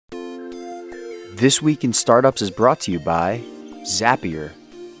This Week in Startups is brought to you by Zapier,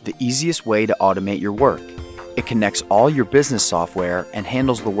 the easiest way to automate your work. It connects all your business software and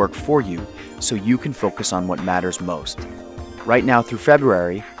handles the work for you so you can focus on what matters most. Right now through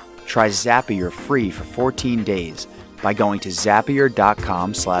February, try Zapier free for 14 days by going to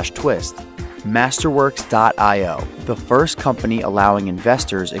zapier.com/twist. Masterworks.io, the first company allowing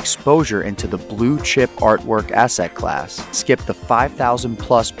investors exposure into the blue chip artwork asset class. Skip the 5,000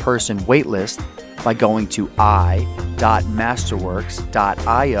 plus person waitlist by going to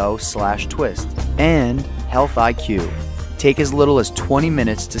i.masterworks.io/twist. And Health IQ. Take as little as 20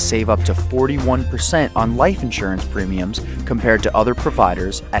 minutes to save up to 41% on life insurance premiums compared to other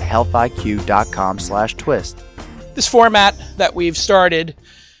providers at healthiq.com/twist. This format that we've started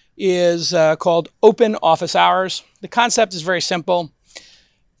is called Open Office Hours. The concept is very simple.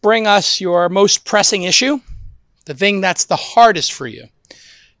 Bring us your most pressing issue, the thing that's the hardest for you.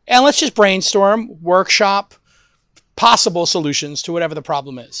 And let's just brainstorm, workshop possible solutions to whatever the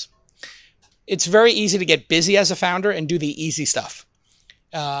problem is. It's very easy to get busy as a founder and do the easy stuff.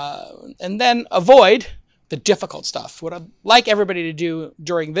 And then avoid the difficult stuff. What I'd like everybody to do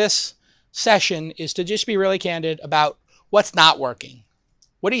during this session is to just be really candid about what's not working.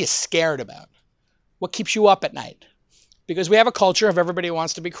 What are you scared about? What keeps you up at night? Because we have a culture of everybody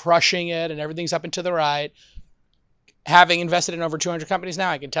wants to be crushing it and everything's up and to the right. Having invested in over 200 companies now,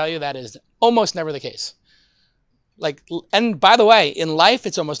 I can tell you that is almost never the case. And by the way, in life,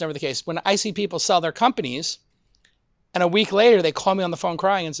 it's almost never the case. When I see people sell their companies and a week later they call me on the phone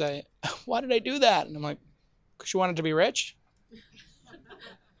crying and say, why did I do that? And I'm like, because you wanted to be rich?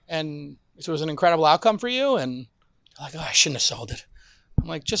 And it was an incredible outcome for you? And they're like, oh, I shouldn't have sold it. I'm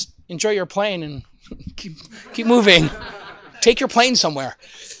like, just enjoy your plane and keep moving. Take your plane somewhere.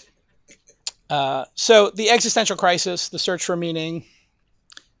 So the existential crisis, the search for meaning,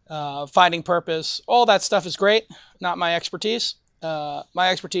 finding purpose, all that stuff is great. Not my expertise. My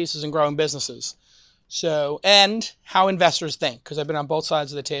expertise is in growing businesses. And how investors think, because I've been on both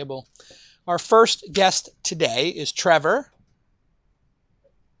sides of the table. Our first guest today is Trevor.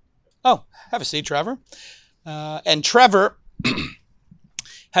 Oh, have a seat, Trevor. And Trevor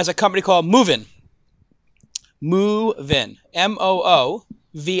has a company called Moovin. Moovin.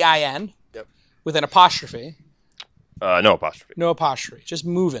 Moovin. Yep. With an apostrophe. No apostrophe. No apostrophe. Just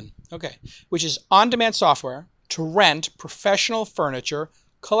Moovin. Okay. Which is on-demand software to rent professional furniture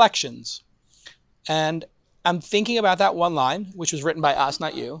collections. And I'm thinking about that one line, which was written by us,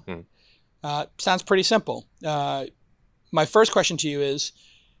 not you. Sounds pretty simple. My first question to you is,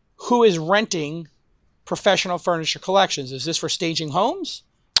 who is renting professional furniture collections? Is this for staging homes?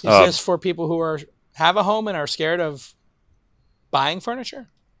 Is this for people who have a home and are scared of buying furniture?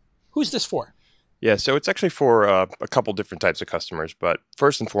 Who's this for? Yeah, so it's actually for a couple different types of customers, but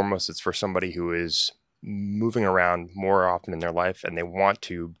first and foremost, it's for somebody who is moving around more often in their life and they want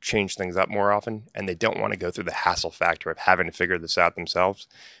to change things up more often and they don't want to go through the hassle factor of having to figure this out themselves.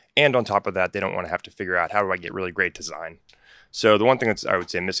 And on top of that, they don't want to have to figure out, how do I get really great design? So the one thing that's, I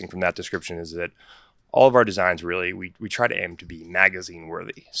would say, missing from that description is that all of our designs really, we try to aim to be magazine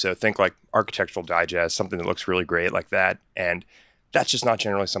worthy. So think like Architectural Digest, something that looks really great like that. And that's just not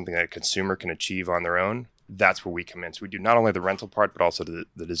generally something that a consumer can achieve on their own. That's where we come in. So we do not only the rental part, but also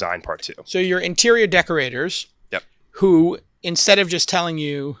the design part too. So you're interior decorators. Yep. Who, instead of just telling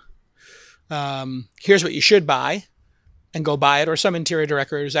you, here's what you should buy and go buy it, or some interior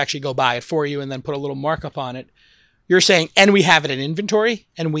decorators actually go buy it for you and then put a little markup on it, you're saying, and we have it in inventory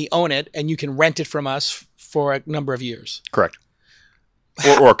and we own it and you can rent it from us for a number of years. Correct.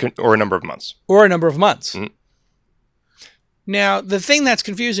 Or a number of months. Or a number of months. Mm-hmm. Now, the thing that's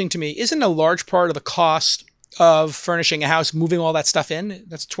confusing to me, isn't a large part of the cost of furnishing a house moving all that stuff in?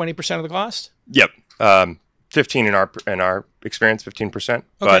 That's 20% of the cost? Yep. 15 in our experience, 15%. Okay.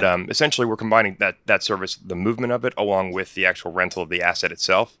 But essentially, we're combining that service, the movement of it, along with the actual rental of the asset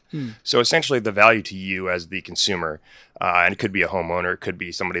itself. So essentially, the value to you as the consumer, and it could be a homeowner, it could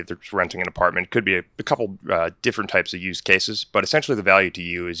be somebody that's renting an apartment, it could be a couple different types of use cases. But essentially, the value to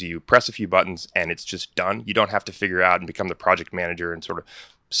you is you press a few buttons and it's just done. You don't have to figure out and become the project manager and sort of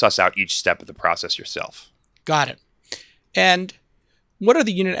suss out each step of the process yourself. Got it. And what are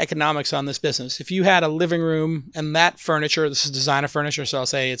the unit economics on this business? If you had a living room and that furniture, this is designer furniture, so I'll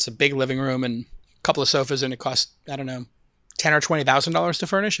say it's a big living room and a couple of sofas and it costs, I don't know, $10,000 or $20,000 to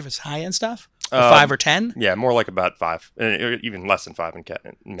furnish if it's high-end stuff? Or 5 or 10? Yeah, more like about 5, even less than 5 in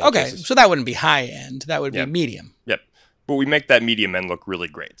many okay, cases. So that wouldn't be high-end. That would be medium. Yep. But we make that medium end look really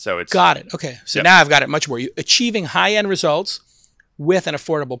great. So it's got it. Okay. So now I've got it much more. You're achieving high-end results with an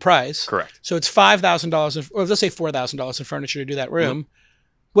affordable price. Correct. So it's $5,000, or let's say $4,000 in furniture to do that room.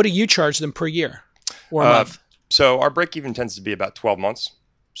 What do you charge them per year? or a month? So our break even tends to be about 12 months.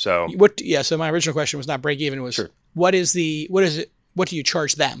 So Yeah. So my original question was not break even. It was Sure. what is it? What do you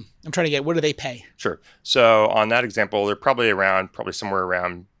charge them? I'm trying to get, what do they pay? Sure. So on that example, they're probably somewhere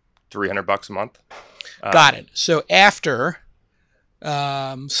around $300 a month. Got it. So after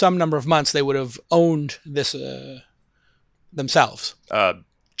some number of months, they would have owned this themselves.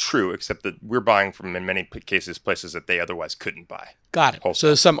 True, except that we're buying from, in many cases, places that they otherwise couldn't buy. Got it. Wholesale. So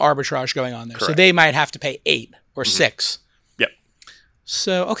there's some arbitrage going on there. Correct. So they might have to pay 8 or 6. Yep.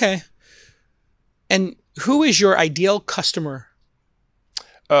 So, okay. And who is your ideal customer?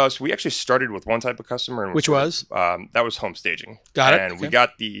 So we actually started with one type of customer. And Which was? that was home staging. Got it. And we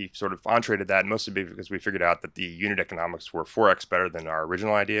got the sort of entree to that mostly because we figured out that the unit economics were 4x better than our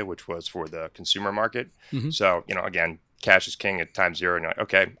original idea, which was for the consumer market. Mm-hmm. So, again, cash is king at time zero. And you're like,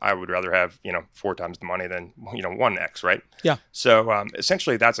 okay, I would rather have, 4 times the money than, 1x, right? Yeah. So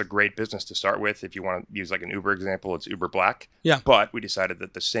essentially that's a great business to start with. If you want to use like an Uber example, it's Uber Black. Yeah. But we decided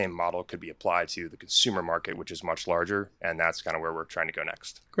that the same model could be applied to the consumer market, which is much larger. And that's kind of where we're trying to go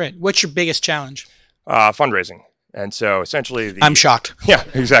next. Great. What's your biggest challenge? Fundraising. And so essentially I'm shocked. Yeah,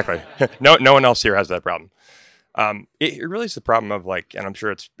 exactly. No one else here has that problem. It really is the problem of like, and I'm sure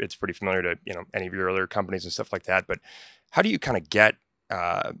it's pretty familiar to any of your earlier companies and stuff like that. But how do you kind of get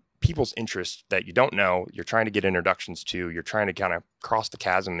people's interest that you don't know? You're trying to get introductions to. You're trying to kind of cross the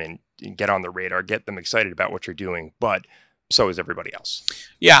chasm and get on the radar, get them excited about what you're doing. But so is everybody else.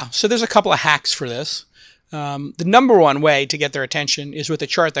 Yeah. So there's a couple of hacks for this. The number one way to get their attention is with a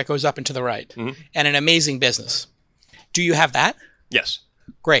chart that goes up and to the right, and an amazing business. Do you have that? Yes.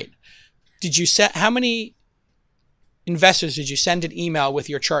 Great. Did you set how many investors did you send an email with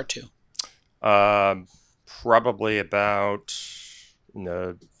your chart to? Probably about in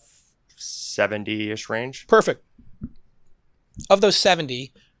the 70-ish range. Perfect. Of those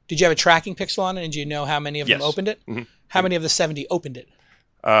 70, did you have a tracking pixel on it, and do you know how many of them opened it? Mm-hmm. How many of the 70 opened it?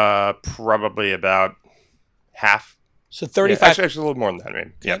 Probably about half. So 35. Yeah, actually, a little more than that. Maybe.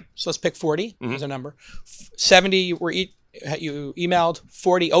 Okay. Yeah. So let's pick 40 as a number. 70 you emailed,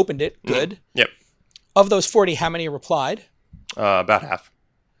 40 opened it. Good. Yep. Of those 40, how many replied? About half.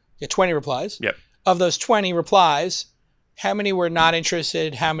 Yeah, 20 replies. Yep. Of those 20 replies, how many were not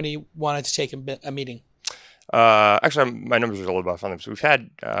interested? How many wanted to take a meeting? Actually, my numbers are a little bit on them. So we've had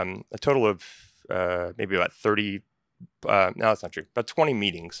a total of maybe about 30. No, that's not true. About 20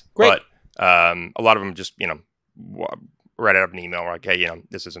 meetings. Great. But a lot of them just, write out an email like, hey,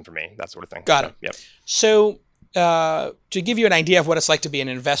 this isn't for me, that sort of thing. Got it. Yep. So to give you an idea of what it's like to be an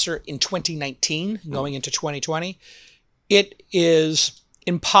investor in 2019, going into 2020, it is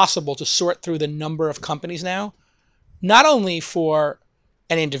impossible to sort through the number of companies now, not only for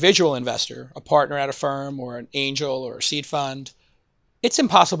an individual investor, a partner at a firm or an angel or a seed fund. It's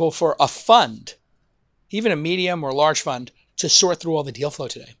impossible for a fund, even a medium or large fund, to sort through all the deal flow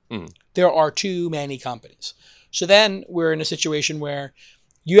today. There are too many companies. So then we're in a situation where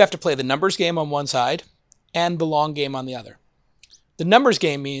you have to play the numbers game on one side and the long game on the other. The numbers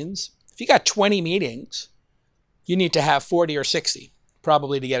game means if you got 20 meetings, you need to have 40 or 60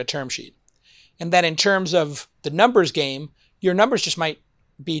 probably to get a term sheet. And then in terms of the numbers game, your numbers just might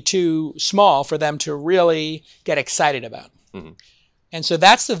be too small for them to really get excited about. And so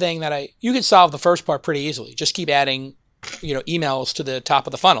that's the thing that you can solve the first part pretty easily. Just keep adding, emails to the top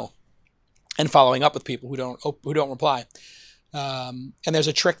of the funnel and following up with people who don't reply. And there's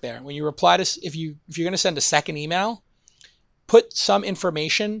a trick there. When you reply to, if you're going to send a second email, put some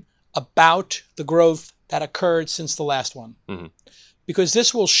information about the growth that occurred since the last one, because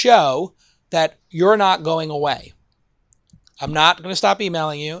this will show that you're not going away. I'm not going to stop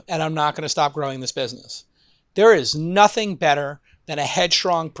emailing you, and I'm not going to stop growing this business. There is nothing better than a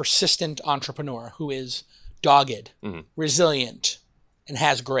headstrong, persistent entrepreneur who is dogged, resilient, and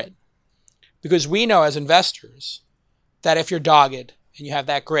has grit. Because we know as investors that if you're dogged and you have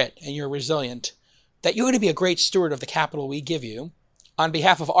that grit and you're resilient, that you're going to be a great steward of the capital we give you on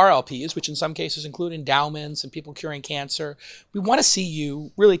behalf of our LPs, which in some cases include endowments and people curing cancer. We want to see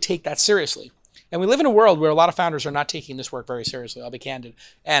you really take that seriously. And we live in a world where a lot of founders are not taking this work very seriously. I'll be candid.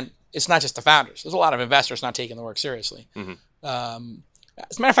 And it's not just the founders. There's a lot of investors not taking the work seriously. As a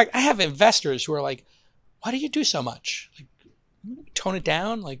matter of fact, I have investors who are like, why do you do so much? Like, tone it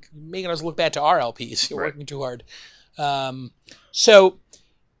down, like making us look bad to our LPs. You're working too hard. So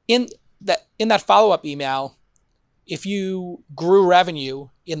in that follow-up email, if you grew revenue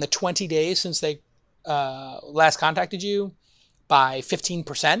in the 20 days since they last contacted you by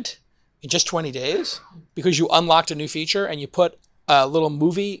 15% in just 20 days, because you unlocked a new feature and you put a little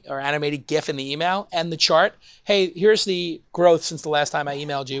movie or animated GIF in the email and the chart. Hey, here's the growth since the last time I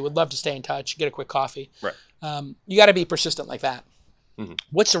emailed you. Would love to stay in touch. Get a quick coffee. Right. You got to be persistent like that. Mm-hmm.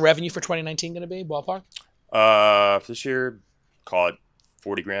 What's the revenue for 2019 going to be, ballpark? For this year, call it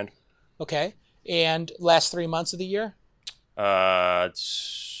 40 grand. Okay. And last 3 months of the year? Call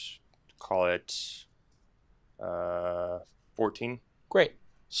it 14. Great.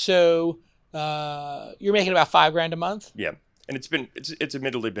 So you're making about $5,000 a month? Yeah. And it's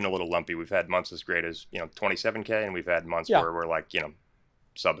admittedly been a little lumpy. We've had months as great as, 27K, and we've had months where we're like,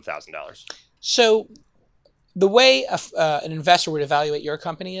 sub $1,000. So the way an investor would evaluate your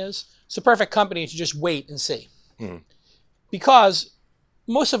company is, it's the perfect company to just wait and see. Mm-hmm. Because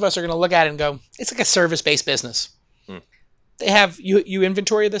most of us are going to look at it and go, it's like a service-based business. Mm. They have, you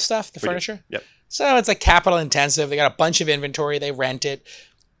inventory this stuff, the furniture? Yep. So it's like capital intensive. They got a bunch of inventory. They rent it.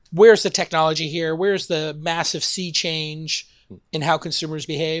 Where's the technology here? Where's the massive sea change in how consumers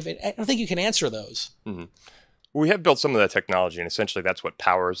behave? And I don't think you can answer those. Mm-hmm. We have built some of that technology, and essentially that's what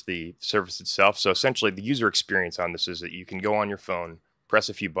powers the service itself. So essentially the user experience on this is that you can go on your phone, press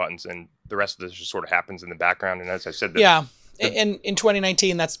a few buttons, and the rest of this just sort of happens in the background. And as I said, and in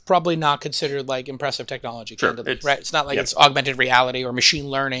 2019, that's probably not considered like impressive technology, sure, right? It's not like it's augmented reality or machine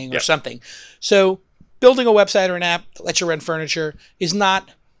learning or something. So building a website or an app that lets you rent furniture is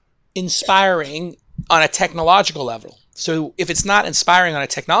not inspiring on a technological level. So if it's not inspiring on a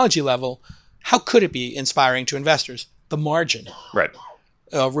technology level, how could it be inspiring to investors? The margin, right?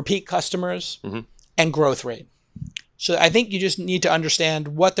 Repeat customers, and growth rate. So I think you just need to understand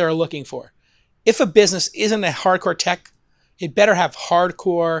what they're looking for. If a business isn't a hardcore tech, it better have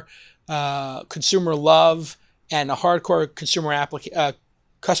hardcore consumer love and a hardcore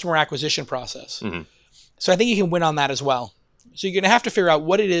customer acquisition process. Mm-hmm. So I think you can win on that as well. So you're going to have to figure out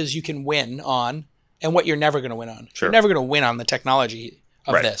what it is you can win on and what you're never going to win on. Sure. You're never going to win on the technology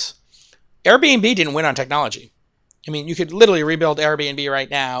of this. Airbnb didn't win on technology. I mean, you could literally rebuild Airbnb right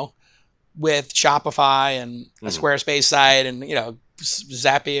now with Shopify and a Squarespace site and,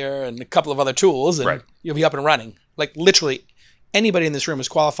 Zapier and a couple of other tools, and you'll be up and running. Like literally anybody in this room is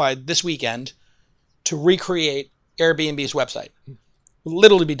qualified this weekend to recreate Airbnb's website. Will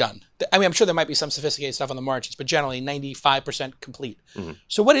literally be done. I mean, I'm sure there might be some sophisticated stuff on the margins, but generally 95% complete. Mm-hmm.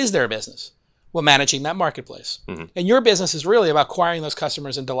 So what is their business? Well, managing that marketplace. Mm-hmm. And your business is really about acquiring those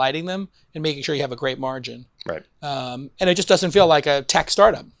customers and delighting them and making sure you have a great margin. Right. And it just doesn't feel like a tech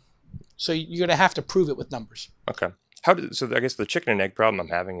startup. So you're going to have to prove it with numbers. Okay. So I guess the chicken and egg problem I'm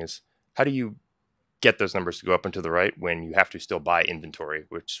having is, how do you get those numbers to go up and to the right when you have to still buy inventory,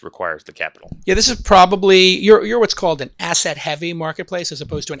 which requires the capital? Yeah, this is probably, you're what's called an asset-heavy marketplace as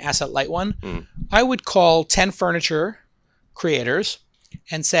opposed to an asset-light one. Mm. I would call 10 furniture creators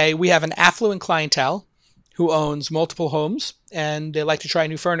and say, we have an affluent clientele who owns multiple homes and they like to try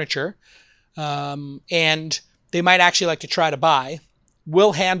new furniture. And they might actually like to try to buy.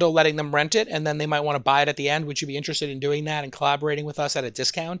 We'll handle letting them rent it, and then they might want to buy it at the end. Would you be interested in doing that and collaborating with us at a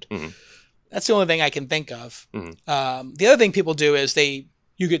discount? Mm-hmm. That's the only thing I can think of. Mm-hmm. The other thing people do is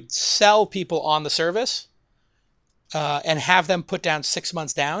you could sell people on the service and have them put down 6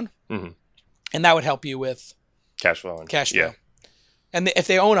 months down, and that would help you with cash flow. Yeah. And if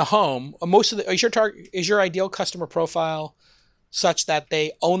they own a home, is your ideal customer profile such that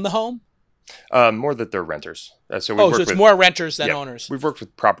they own the home? More that they're renters. So it's more renters than owners. We've worked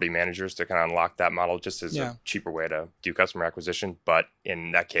with property managers to kind of unlock that model just as a cheaper way to do customer acquisition. But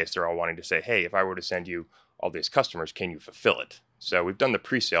in that case, they're all wanting to say, hey, if I were to send you all these customers, can you fulfill it? So we've done the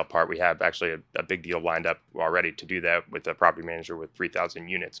pre-sale part. We have actually a big deal lined up already to do that with a property manager with 3,000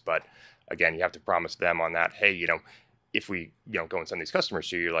 units. But again, you have to promise them on that, hey, if we go and send these customers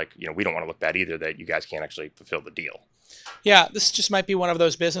to you, you're like, we don't want to look bad either that you guys can't actually fulfill the deal. Yeah, this just might be one of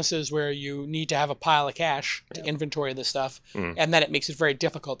those businesses where you need to have a pile of cash to inventory this stuff, and then it makes it very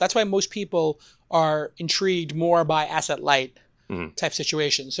difficult. That's why most people are intrigued more by asset-light type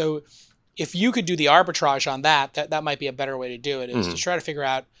situations. So if you could do the arbitrage on that might be a better way to do it, is to try to figure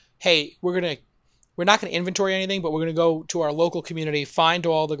out, hey, we're not going to inventory anything, but we're going to go to our local community, find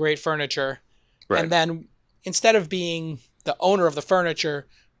all the great furniture, and then instead of being the owner of the furniture,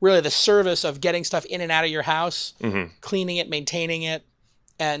 really the service of getting stuff in and out of your house, cleaning it, maintaining it,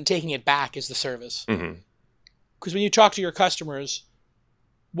 and taking it back is the service. Because when you talk to your customers,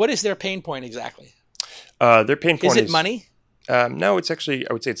 what is their pain point exactly? Their pain point is it money? No, it's actually,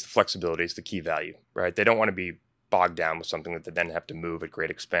 I would say it's the flexibility. It's the key value, right? They don't want to be bogged down with something that they then have to move at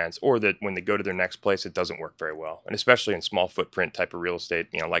great expense, or that when they go to their next place, it doesn't work very well. And especially in small footprint type of real estate,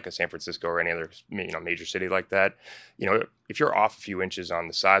 like a San Francisco or any other, major city like that, if you're off a few inches on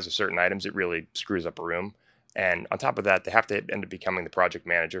the size of certain items, it really screws up a room. And on top of that, they have to end up becoming the project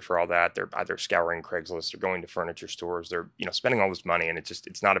manager for all that. They're either scouring Craigslist or going to furniture stores. They're, spending all this money, and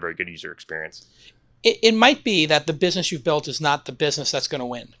it's not a very good user experience. It might be that the business you've built is not the business that's going to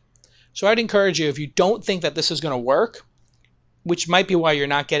win. So I'd encourage you, if you don't think that this is going to work, which might be why you're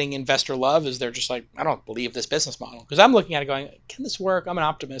not getting investor love, is they're just like, I don't believe this business model. Because I'm looking at it going, can this work? I'm an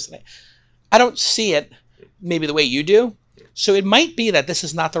optimist. I don't see it maybe the way you do. So it might be that this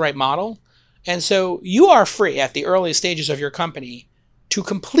is not the right model. And so you are free at the earliest stages of your company to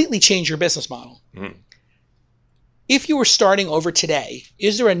completely change your business model. Mm-hmm. If you were starting over today,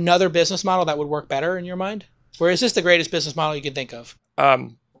 is there another business model that would work better in your mind? Or is this the greatest business model you can think of?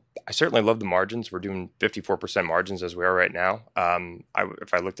 I certainly love the margins. We're doing 54% margins as we are right now.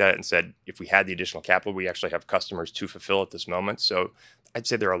 If I looked at it and said, if we had the additional capital, we actually have customers to fulfill at this moment. So I'd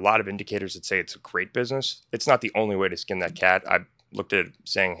say there are a lot of indicators that say it's a great business. It's not the only way to skin that cat. I looked at it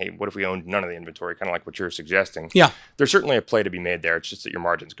saying, hey, what if we owned none of the inventory? Kind of like what you're suggesting. Yeah. There's certainly a play to be made there. It's just that your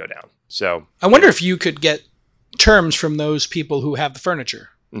margins go down. So I wonder if you could get terms from those people who have the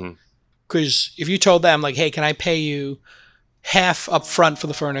furniture. Because if you told them, like, hey, can I pay you half up front for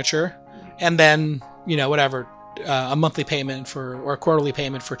the furniture and then, whatever, a monthly payment or a quarterly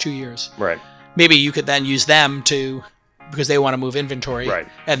payment for 2 years. Right. Maybe you could then use them because they want to move inventory. Right.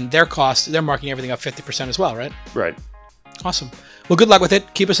 And their cost, they're marking everything up 50% as well, right? Right. Awesome. Well, good luck with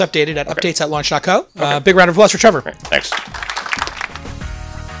it. Keep us updated at updates@launch.co. Okay. Big round of applause for Trevor. Right. Thanks.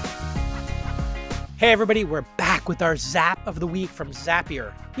 Hey, everybody. We're back with our Zap of the Week from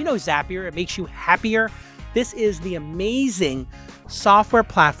Zapier. You know Zapier. It makes you happier. This is the amazing software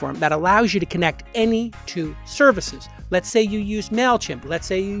platform that allows you to connect any two services. Let's say you use MailChimp. Let's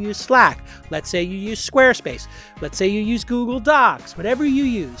say you use Slack. Let's say you use Squarespace. Let's say you use Google Docs. Whatever you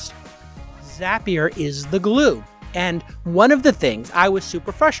use, Zapier is the glue. And one of the things I was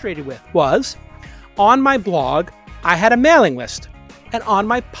super frustrated with was on my blog, I had a mailing list. And on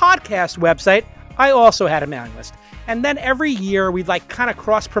my podcast website, I also had a mailing list. And then every year we'd kind of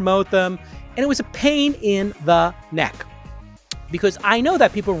cross promote them. And it was a pain in the neck because I know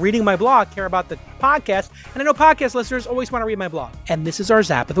that people reading my blog care about the podcast. And I know podcast listeners always want to read my blog. And this is our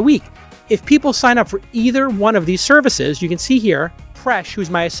Zap of the Week. If people sign up for either one of these services, you can see here, Presh, who's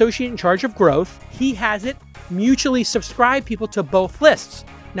my associate in charge of growth, he has it mutually subscribe people to both lists.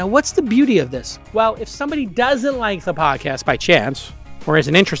 Now, what's the beauty of this? Well, if somebody doesn't like the podcast by chance or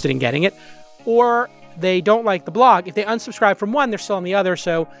isn't interested in getting it, or they don't like the blog, if they unsubscribe from one, they're still on the other.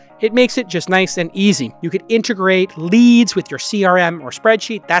 So it makes it just nice and easy. You could integrate leads with your CRM or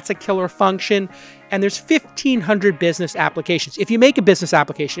spreadsheet. That's a killer function. And there's 1,500 business applications. If you make a business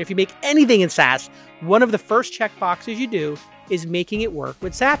application, if you make anything in SaaS, one of the first check boxes you do is making it work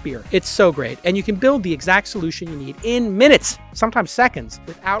with Zapier. It's so great. And you can build the exact solution you need in minutes, sometimes seconds,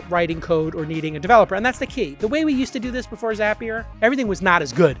 without writing code or needing a developer. And that's the key. The way we used to do this before Zapier, everything was not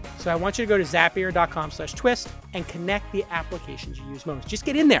as good. So I want you to go to zapier.com/twist and connect the applications you use most. Just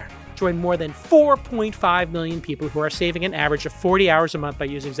get in there. Join more than 4.5 million people who are saving an average of 40 hours a month by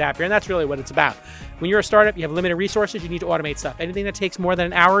using Zapier. And that's really what it's about. When you're a startup, you have limited resources, you need to automate stuff. Anything that takes more than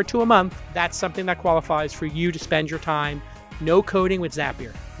an hour or two a month, that's something that qualifies for you to spend your time. No coding with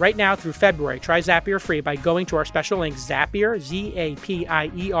Zapier. Right now through February, try Zapier free by going to our special link, Zapier,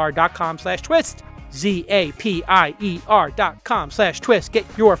 zapier.com/twist. zapier.com/twist. Get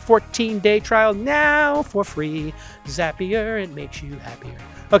your 14-day trial now for free. Zapier, it makes you happier.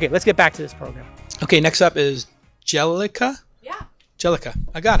 Okay, let's get back to this program. Okay, next up is Jelica. Yeah. Jelica.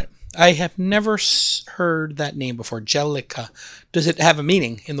 I got it. I have never heard that name before, Jelica. Does it have a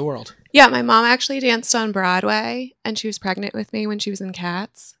meaning in the world? Yeah, my mom actually danced on Broadway, and she was pregnant with me when she was in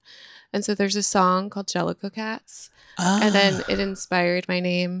Cats. And so there's a song called Jelica Cats. And then it inspired my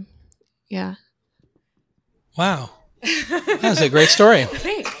name. Yeah. Wow. That's a great story.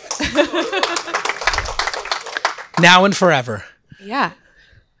 Thanks. Now and forever. Yeah.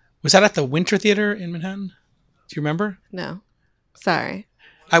 Was that at the Winter Theater in Manhattan? Do you remember? No. Sorry.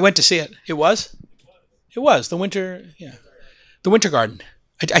 I went to see it. It was? It was. The Winter Garden.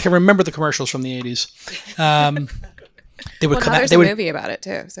 I can remember the commercials from the 80s. They would come out. There's a movie about it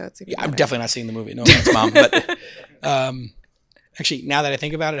too, so it's even I'm better. definitely not seeing the movie. No offense, Mom. But actually, now that I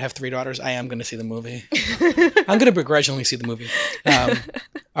think about it, I have 3 daughters. I am going to see the movie. I'm going to begrudgingly see the movie. All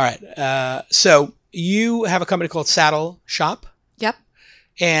right. So you have a company called Saddle Shoppe. Yep.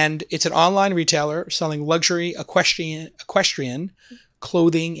 And it's an online retailer selling luxury equestrian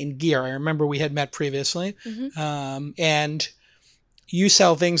clothing and gear. I remember we had met previously. Mm-hmm. And you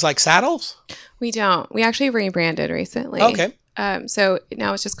sell things like saddles? We don't. We actually rebranded recently. Okay. So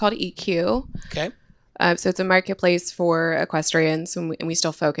now it's just called EQ. Okay. So it's a marketplace for equestrians, and we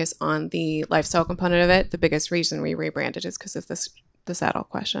still focus on the lifestyle component of it. The biggest reason we rebranded is because of the saddle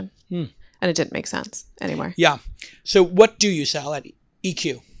question. And it didn't make sense anymore. Yeah. So what do you sell at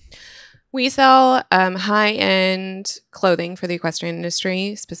EQ? We sell high-end clothing for the equestrian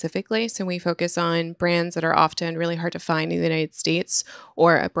industry specifically. So we focus on brands that are often really hard to find in the United States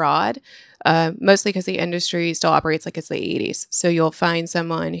or abroad, mostly because the industry still operates like it's the 80s. So you'll find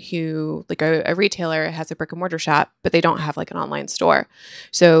someone who, like a retailer, has a brick and mortar shop, but they don't have like an online store.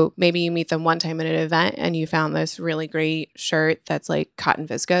 So maybe you meet them one time at an event and you found this really great shirt that's like cotton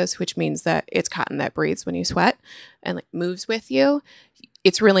viscose, which means that it's cotton that breathes when you sweat and like moves with you.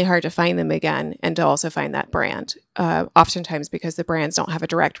 It's really hard to find them again and to also find that brand, oftentimes because the brands don't have a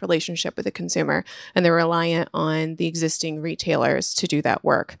direct relationship with the consumer and they're reliant on the existing retailers to do that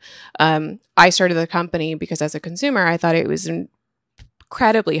work. I started the company because as a consumer, I thought it was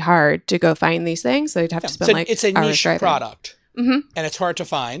incredibly hard to go find these things. So I'd have to spend it's a hours niche driving. product and it's hard to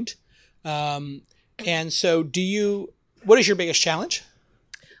find. And so what is your biggest challenge?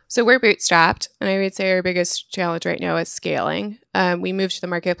 So we're bootstrapped, and I would say our biggest challenge right now is scaling. We moved to the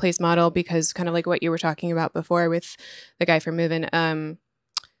marketplace model because kind of like what you were talking about before with the guy from Moovin,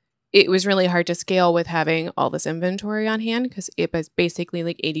 it was really hard to scale with having all this inventory on hand because it was basically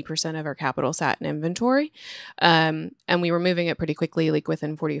like 80% of our capital sat in inventory. And we were moving it pretty quickly, like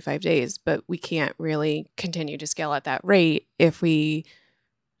within 45 days, but we can't really continue to scale at that rate if we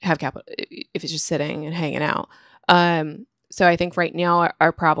have capital, if it's just sitting and hanging out. So I think right now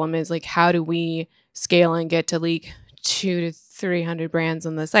our problem is like, how do we scale and get to like 200 to 300 brands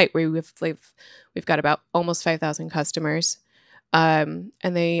on the site where we've got about almost 5,000 customers. And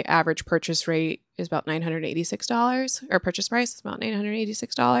the average purchase rate is about $986, or purchase price is about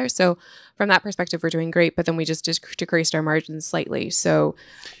 $986. So from that perspective, we're doing great, but then we just decreased our margins slightly. So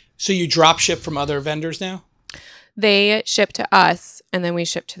you drop ship from other vendors now? They ship to us and then we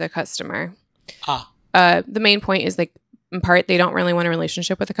ship to the customer. The main point is like, in part, they don't really want a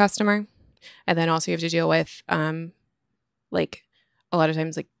relationship with the customer. And then also you have to deal with, like, a lot of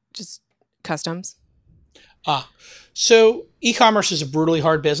times, like, just customs. So e-commerce is a brutally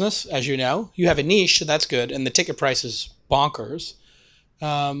hard business, as you know. You have a niche, so that's good. And the ticket price is bonkers.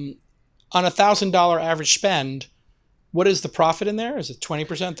 On $1,000 average spend, what is the profit in there? Is it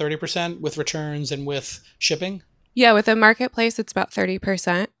 20%, 30% with returns and with shipping? Yeah, with a marketplace, it's about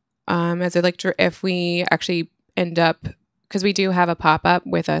 30%. As I like to, if we actually end up, because we do have a pop-up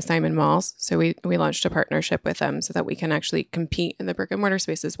with Simon Malls. So we launched a partnership with them so that we can actually compete in the brick and mortar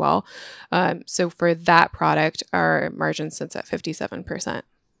space as well. So for that product, our margin sits at 57%.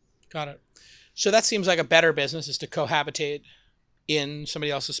 Got it. So that seems like a better business, is to cohabitate in somebody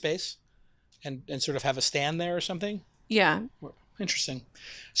else's space and sort of have a stand there or something? Yeah. Interesting.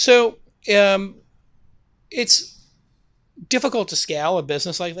 So it's difficult to scale a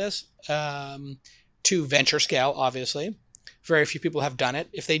business like this, to venture scale, obviously. Very few people have done it.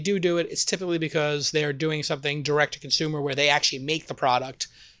 If they do it, it's typically because they're doing something direct to consumer where they actually make the product.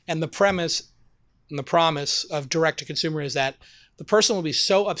 And the premise and the promise of direct to consumer is that the person will be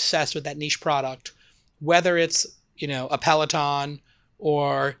so obsessed with that niche product, whether it's, a Peloton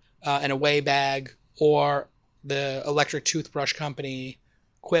or an Away bag or the electric toothbrush company,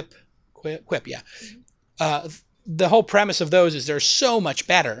 Quip, yeah. The whole premise of those is they're so much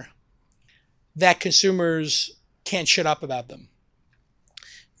better that consumers can't shut up about them.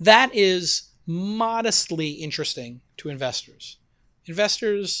 That is modestly interesting to investors.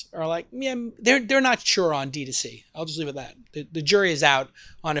 Investors are like, yeah, they're not sure on D2C. I'll just leave it at that. The jury is out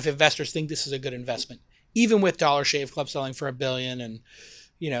on if investors think this is a good investment. Even with Dollar Shave Club selling for $1 billion and,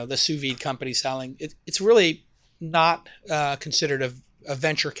 the sous vide company selling, it's really not considered a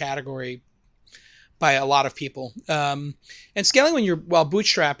venture category by a lot of people. And scaling while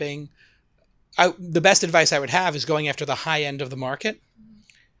bootstrapping, the best advice I would have is going after the high end of the market.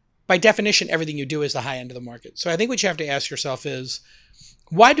 By definition, everything you do is the high end of the market. So I think what you have to ask yourself is,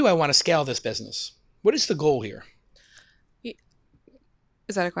 why do I want to scale this business? What is the goal here?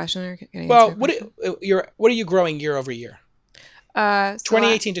 Is that a question? Or can I well, what are you growing year over year?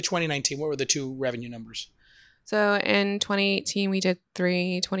 2018 to 2019, what were the two revenue numbers? So in 2018, we did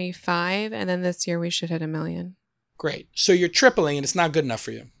 325, and then this year we should hit $1 million. Great. So you're tripling, and it's not good enough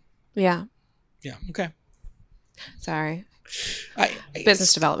for you. Yeah. Yeah. Okay. Sorry.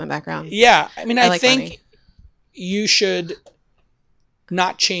 Business development background. Yeah. I mean, I think money. You should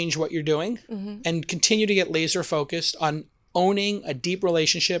not change what you're doing and continue to get laser focused on owning a deep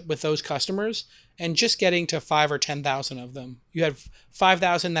relationship with those customers and just getting to 5,000 or 10,000 of them. You have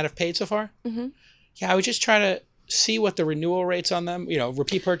 5,000 that have paid so far? Mm-hmm. Yeah, I would just try to see what the renewal rates on them,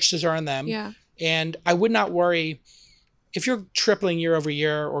 repeat purchases are on them. Yeah. And I would not worry if you're tripling year over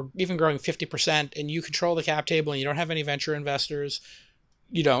year or even growing 50% and you control the cap table and you don't have any venture investors.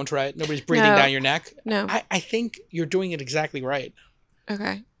 You don't, right? Nobody's breathing down your neck. No. I think you're doing it exactly right.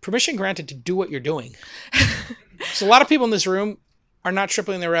 Okay. Permission granted to do what you're doing. So a lot of people in this room are not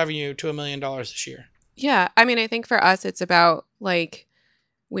tripling their revenue to $1 million this year. Yeah. I mean, I think for us, it's about like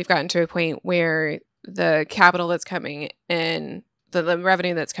we've gotten to a point where the capital that's coming in, the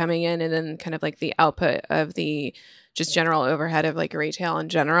revenue that's coming in, and then kind of like the output of the just general overhead of like retail in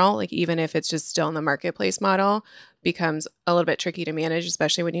general, like even if it's just still in the marketplace model, becomes a little bit tricky to manage,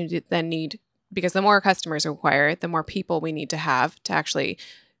 especially when you then need, because the more customers require, the more people we need to have to actually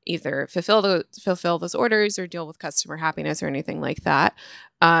either fulfill those orders or deal with customer happiness or anything like that.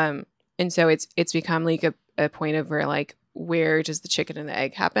 And so it's become like a point of where does the chicken and the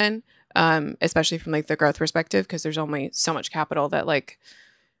egg happen? Especially from like the growth perspective, because there's only so much capital that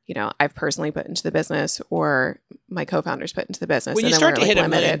I've personally put into the business or my co-founders put into the business. When you start to hit $1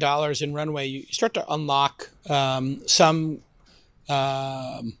 million in runway, you start to unlock some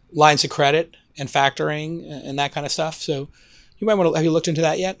lines of credit and factoring and that kind of stuff. So you might want to, have you looked into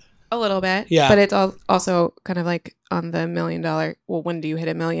that yet? A little bit. Yeah. But it's also kind of like on the $1 million, well, when do you hit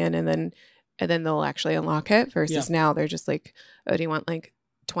 $1 million? And then they'll actually unlock it versus now they're just like, oh, do you want like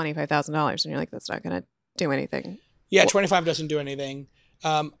 $25,000? And you're like, that's not going to do anything. Yeah, 25 doesn't do anything.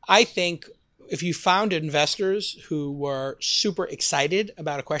 I think if you found investors who were super excited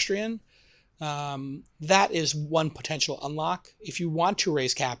about equestrian, that is one potential unlock. If you want to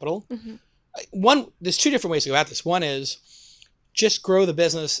raise capital, there's two different ways to go at this. One is just grow the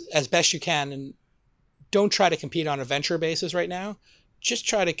business as best you can and don't try to compete on a venture basis right now. Just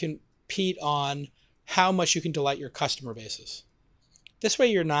try to compete on how much you can delight your customer bases. This way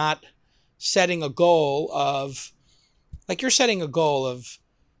you're not setting a goal of, like you're setting a goal of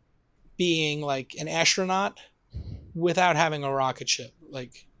being like an astronaut without having a rocket ship,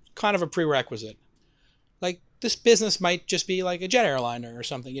 like kind of a prerequisite. Like this business might just be like a jet airliner or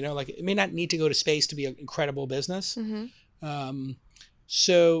something, like it may not need to go to space to be an incredible business.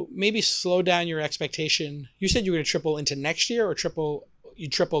 So maybe slow down your expectation. You said you were going to triple into next year or you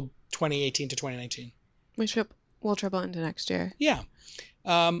tripled 2018 to 2019? We'll triple into next year. Yeah.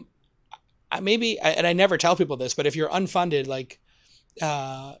 Maybe, and I never tell people this, but if you're unfunded,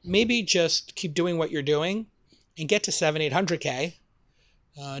 maybe just keep doing what you're doing and get to 700-800K.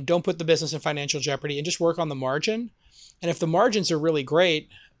 Don't put the business in financial jeopardy and just work on the margin. And if the margins are really great,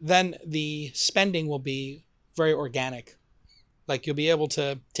 then the spending will be very organic. Like you'll be able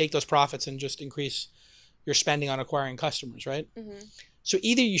to take those profits and just increase your spending on acquiring customers, right? So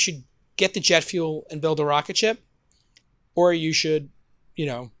either you should get the jet fuel and build a rocket ship, or you should,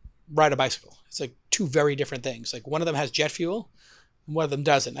 ride a bicycle. It's like two very different things. Like one of them has jet fuel and one of them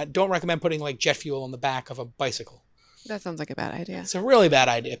doesn't. I don't recommend putting like jet fuel on the back of a bicycle. That sounds like a bad idea. It's a really bad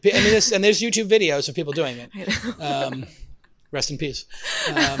idea. I mean, there's YouTube videos of people doing it. I know. Rest in peace.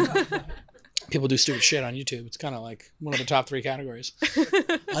 People do stupid shit on YouTube. It's kind of like one of the top 3 categories.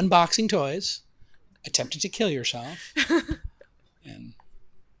 Unboxing toys, attempting to kill yourself, and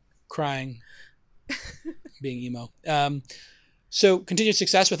crying, being emo. So continued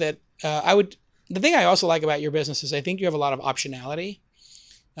success with it. The thing I also like about your business is I think you have a lot of optionality.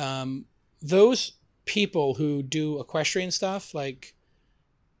 Those people who do equestrian stuff, like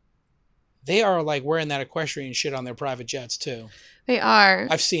they are like wearing that equestrian shit on their private jets too. They are.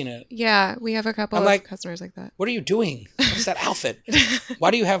 I've seen it. Yeah, we have a couple of customers like that. What are you doing? What's that outfit?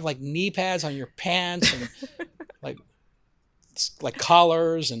 Why do you have like knee pads on your pants and like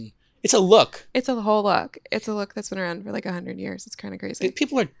collars? And it's a look. It's a whole look. It's a look that's been around for like 100 years. It's kind of crazy.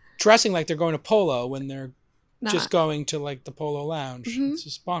 People are dressing like they're going to polo when they're just going to like the polo lounge. It's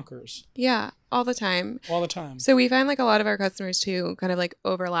just bonkers. Yeah, all the time. All the time. So we find like a lot of our customers too kind of like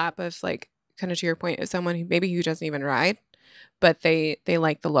overlap of like kind of to your point of someone who doesn't even ride, but they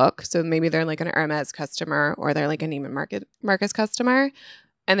like the look. So maybe they're like an Hermes customer or they're like a Neiman Marcus customer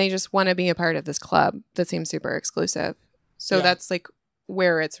and they just want to be a part of this club that seems super exclusive. So that's like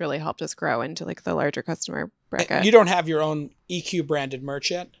where it's really helped us grow into like the larger customer bracket. You don't have your own EQ branded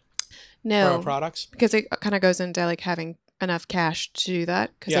merch yet? No. Products? Because it kind of goes into like having enough cash to do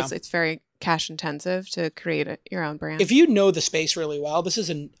that because it's very cash intensive to create your own brand. If you know the space really well, this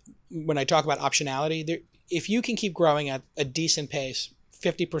is when I talk about optionality, if you can keep growing at a decent pace,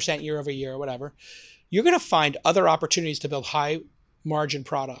 50% year over year or whatever, you're going to find other opportunities to build high margin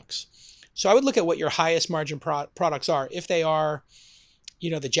products. So I would look at what your highest margin products are. If they are,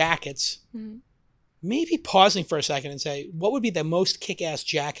 the jackets, maybe pausing for a second and say, what would be the most kick-ass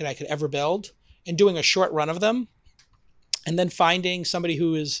jacket I could ever build? And doing a short run of them. And then finding somebody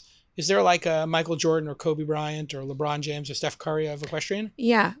who is Is there like a Michael Jordan or Kobe Bryant or LeBron James or Steph Curry of equestrian?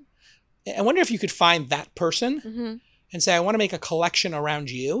 Yeah. I wonder if you could find that person Mm-hmm. and say, I want to make a collection around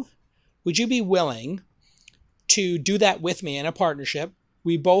you. Would you be willing to do that with me in a partnership?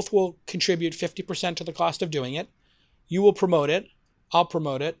 We both will contribute 50% to the cost of doing it. You will promote it. I'll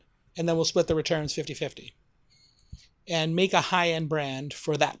promote it. And then we'll split the returns 50-50. And make a high-end brand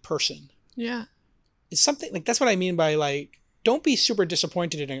for that person. Yeah. It's something like, that's what I mean by like, don't be super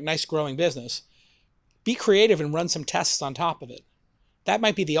disappointed in a nice growing business. Be creative and run some tests on top of it. That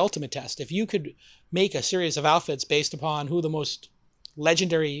might be the ultimate test. If you could make a series of outfits based upon who the most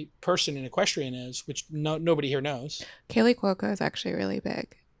legendary person in equestrian is, which nobody here knows. Kaylee Cuoco is actually really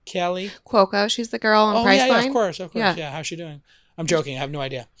big. Kelly Cuoco, she's the girl on Priceline. Yeah, of course. Yeah. Yeah, how's she doing? I'm joking. I have no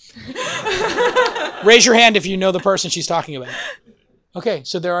idea. Raise your hand if you know the person she's talking about. Okay,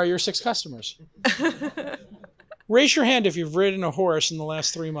 so there are your 6 customers. Raise your hand if you've ridden a horse in the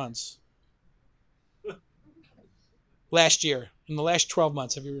last 3 months. Last year. In the last 12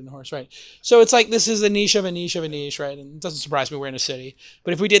 months, have you ridden a horse? Right. So it's like this is a niche of a niche of a niche, right? And it doesn't surprise me we're in a city.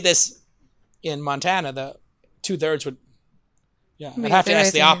 But if we did this in Montana, the 2/3 would, yeah. I'd have to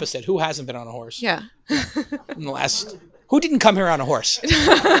ask the opposite. Who hasn't been on a horse? Yeah. In the last... Who didn't come here on a horse?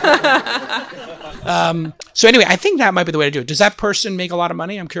 So anyway, I think that might be the way to do it. Does that person make a lot of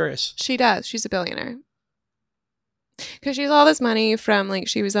money? I'm curious. She does. She's a billionaire. Because she has all this money from, like,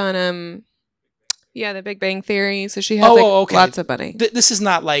 she was on, the Big Bang Theory. So she has, okay. lots of money. This is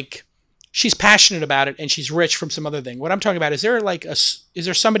not like she's passionate about it and she's rich from some other thing. What I'm talking about, is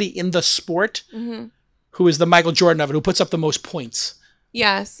there somebody in the sport Mm-hmm. who is the Michael Jordan of it, who puts up the most points?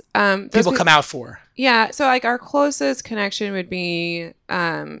 Yes. People come out for. Yeah. So, like, our closest connection would be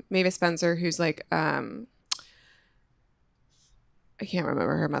Mavis Spencer, who's, like, I can't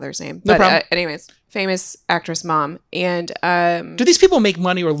remember her mother's name. No problem. Anyways, famous actress mom. And do these people make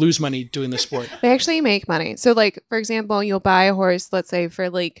money or lose money doing this sport? they actually make money. So, like, for example, you'll buy a horse, let's say, for,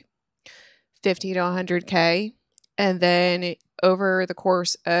 like, 50 to 100K. And then over the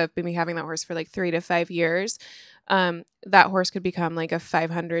course of maybe having that horse for, like, 3 to 5 years, that horse could become like a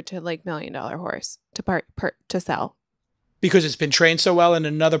 $500 to like $1 million horse to sell. Because it's been trained so well, and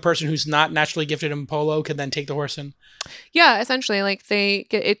another person who's not naturally gifted in polo can then take the horse in? Yeah, essentially, like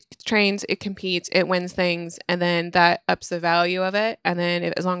it trains, it competes, it wins things, and then that ups the value of it. And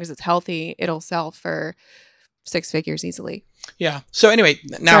then as long as it's healthy, it'll sell for 6 figures easily. Yeah. So anyway,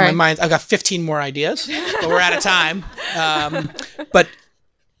 now in my mind, I've got 15 more ideas, but we're out of time. But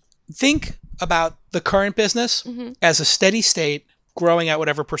think about the current business as a steady state, growing at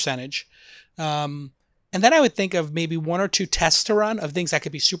whatever percentage. And then I would think of maybe 1 or 2 tests to run of things that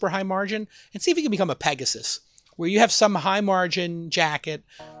could be super high margin, and see if you can become a Pegasus, where you have some high margin jacket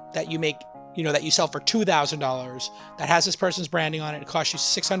that you make, that you sell for $2,000 that has this person's branding on it. It costs you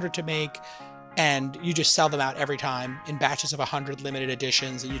 $600 to make, and you just sell them out every time in batches of 100 limited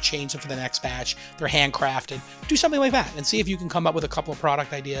editions, and you change them for the next batch. They're handcrafted. Do something like that and see if you can come up with a couple of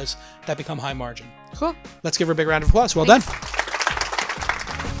product ideas that become high margin. Cool. Let's give her a big round of applause. Well done.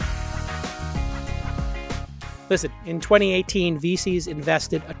 Listen, in 2018, VCs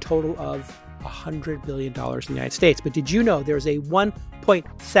invested a total of $100 billion in the United States. But did you know there's a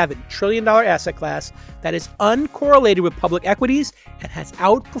 $1.7 trillion asset class that is uncorrelated with public equities and has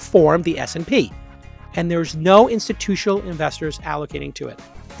outperformed the S&P? And there's no institutional investors allocating to it.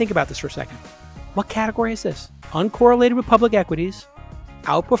 Think about this for a second. What category is this? Uncorrelated with public equities,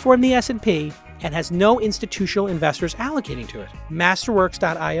 outperformed the S&P, and has no institutional investors allocating to it.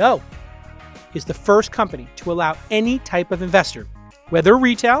 Masterworks.io is the first company to allow any type of investor, whether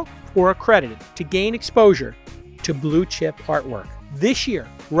retail or accredited, to gain exposure to blue chip artwork. This year,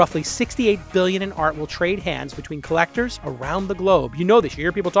 roughly $68 billion in art will trade hands between collectors around the globe. You know this, you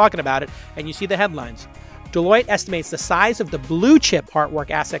hear people talking about it, and you see the headlines. Deloitte estimates the size of the blue chip artwork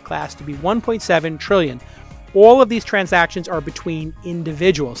asset class to be $1.7 trillion. All of these transactions are between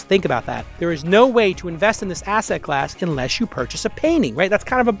individuals. Think about that. There is no way to invest in this asset class unless you purchase a painting, right? That's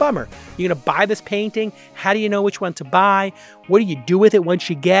kind of a bummer. You're going to buy this painting. How do you know which one to buy? What do you do with it once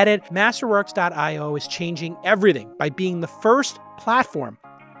you get it? Masterworks.io is changing everything by being the first platform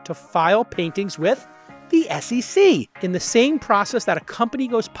to file paintings with the SEC. In the same process that a company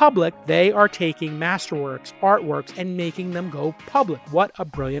goes public, they are taking Masterworks artworks and making them go public. What a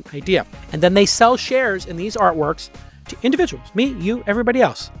brilliant idea. And then they sell shares in these artworks to individuals, me, you, everybody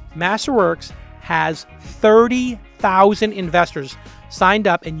else. Masterworks has 30,000 investors signed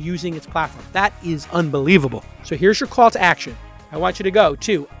up and using its platform. That is unbelievable. So here's your call to action. I want you to go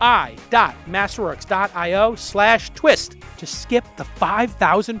to i.masterworks.io/twist to skip the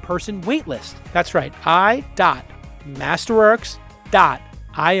 5,000 person wait list. That's right, i.masterworks.io/twist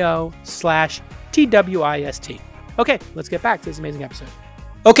IO/TWIST. Okay, let's get back to this amazing episode.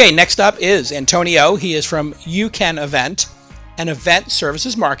 Okay, next up is Antonio. He is from Youcanevent, an event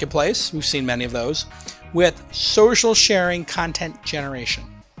services marketplace. We've seen many of those with social sharing content generation.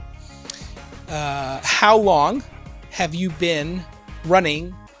 How long have you been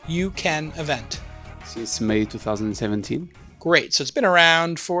running Youcanevent? Since May 2017. Great. So it's been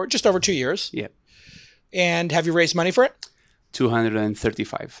around for just over 2 years. Yeah. And have you raised money for it?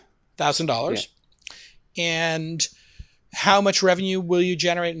 $235,000. Yeah. And how much revenue will you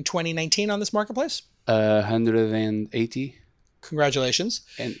generate in 2019 on this marketplace? 180. Congratulations.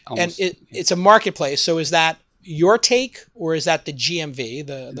 And it's a marketplace. So is that your take or is that the GMV?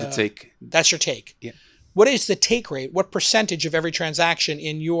 The take. That's your take. Yeah. What is the take rate? What percentage of every transaction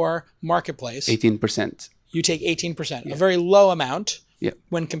in your marketplace? 18%. You take 18%, Yeah. a very low amount Yeah.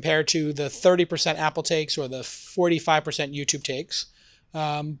 when compared to the 30% Apple takes or the 45% YouTube takes,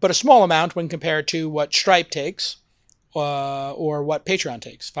 but a small amount when compared to what Stripe takes or what Patreon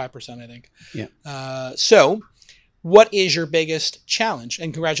takes, 5%, I think. Yeah. So what is your biggest challenge?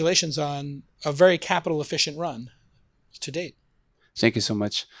 And congratulations on a very capital efficient run to date. Thank you so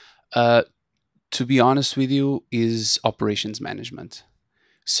much. To be honest with you, is operations management.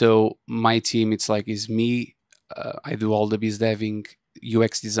 So my team, is me. I do all the biz deving,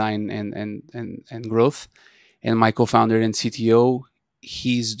 UX design, and growth. And my co-founder and CTO,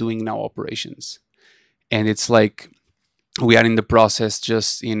 he's doing now operations. And it's like we are in the process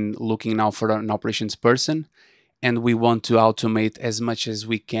just in looking now for an operations person. And we want to automate as much as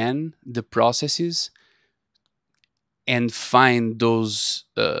we can the processes and find those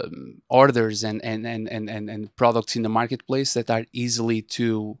orders and products in the marketplace that are easily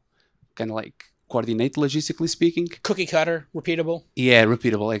to kind of like coordinate logistically speaking. Cookie cutter, repeatable. Yeah,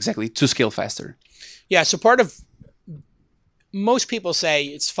 repeatable, exactly, to scale faster. Yeah, so part of most people say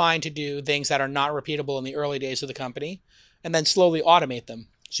it's fine to do things that are not repeatable in the early days of the company and then slowly automate them.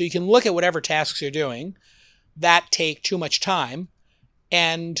 So you can look at whatever tasks you're doing that take too much time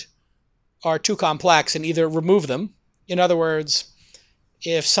and are too complex and either remove them. In other words,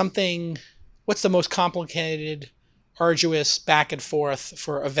 if something, what's the most complicated, arduous back and forth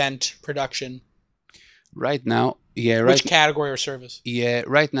for event production? Right now, yeah. Which category or service? Yeah,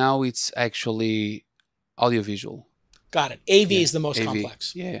 right now it's actually audiovisual. Got it. AV is the most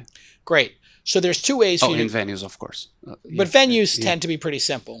complex. Yeah. Great. So there's two ways for you. And venues, of course. But venues tend to be pretty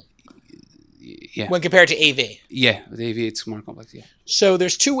simple. Yeah. When compared to AV. Yeah, with AV it's more complex, yeah. So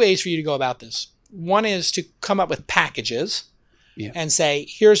there's two ways for you to go about this. One is to come up with packages and say,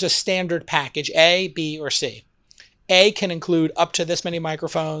 here's a standard package, A, B, or C. A can include up to this many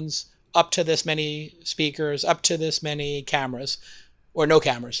microphones, up to this many speakers, up to this many cameras, or no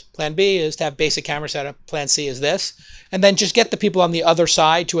cameras. Plan B is to have basic camera setup. Plan C is this. And then just get the people on the other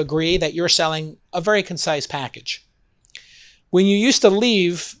side to agree that you're selling a very concise package. When you used to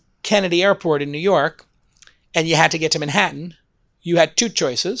leave Kennedy Airport in New York and you had to get to Manhattan, you had two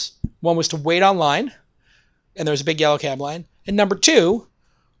choices. One was to wait online, and there was a big yellow cab line. And number two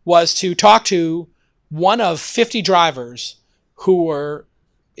was to talk to one of 50 drivers who were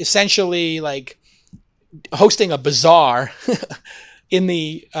essentially like hosting a bazaar in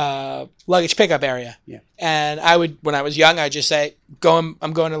the luggage pickup area. Yeah. And I would, when I was young, I'd just say, I'm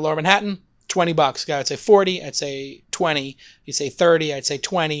going to Lower Manhattan, $20. Guy would say 40, I'd say 20. He'd say 30, I'd say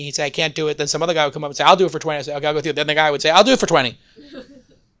 20. He'd say, I can't do it. Then some other guy would come up and say, I'll do it for 20. I'd say, okay, I'll go with you. Then the guy would say, I'll do it for 20.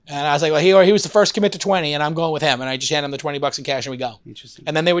 And I was like, well, he was the first to commit to 20, and I'm going with him. And I just hand him the $20 in cash, and we go. Interesting.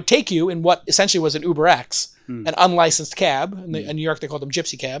 And then they would take you in what essentially was an Uber X, an unlicensed cab. In New York, they called them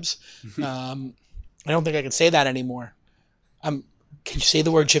gypsy cabs. I don't think I can say that anymore. Can you say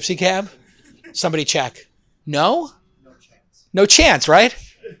the word gypsy cab? Somebody check. No? No chance. No chance, right?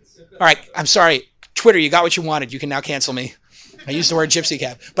 All right, I'm sorry. Twitter, you got what you wanted. You can now cancel me. I used the word gypsy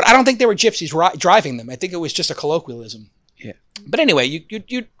cab. But I don't think they were gypsies driving them. I think it was just a colloquialism. Yeah. But anyway,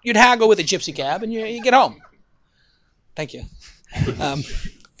 you'd haggle with a gypsy cab and you get home. Thank you.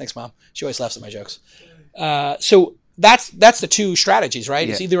 Thanks, Mom. She always laughs at my jokes. So that's the two strategies, right?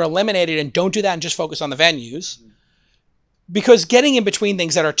 Yeah. It's either eliminate it and don't do that and just focus on the venues. Because getting in between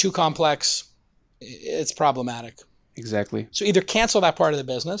things that are too complex, it's problematic. Exactly. So either cancel that part of the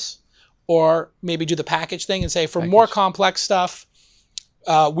business or maybe do the package thing and say, for more complex stuff,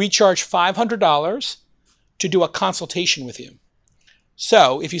 we charge $500 to do a consultation with you.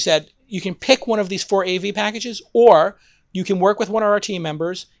 So if you said, you can pick one of these 4 AV packages, or you can work with one of our team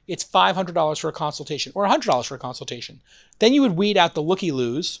members, it's $500 for a consultation or $100 for a consultation. Then you would weed out the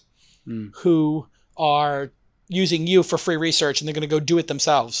looky-loos who are using you for free research and they're going to go do it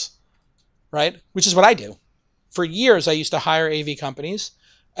themselves, right? Which is what I do. For years, I used to hire AV companies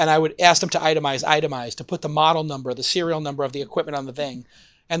And I would ask them to itemize, to put the model number, the serial number of the equipment on the thing.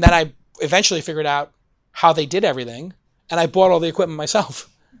 And then I eventually figured out how they did everything. And I bought all the equipment myself.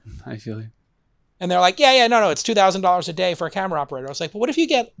 I feel you. And they're like, no, it's $2,000 a day for a camera operator. I was like, but what if you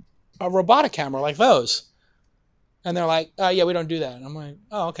get a robotic camera like those? And they're like, yeah, we don't do that. And I'm like,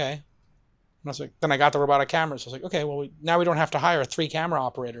 oh, okay. And I was like, then I got the robotic cameras. I was like, okay, well, now we don't have to hire 3 camera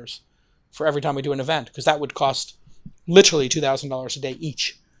operators for every time we do an event, because that would cost literally $2,000 a day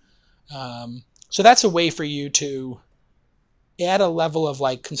each. So that's a way for you to add a level of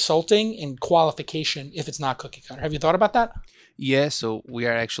like consulting and qualification if it's not cookie cutter. Have you thought about that? Yeah, so we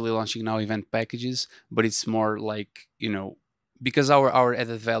are actually launching now event packages, but it's more like, because our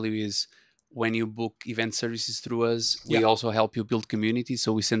added value is when you book event services through us, we also help you build community.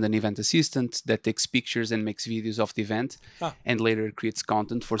 So we send an event assistant that takes pictures and makes videos of the event and later creates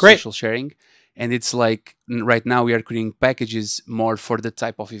content for social sharing. And it's like right now we are creating packages more for the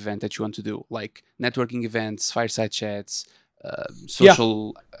type of event that you want to do, like networking events, fireside chats,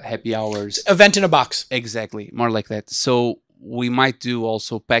 social happy hours. Event in a box. Exactly. More like that. So we might do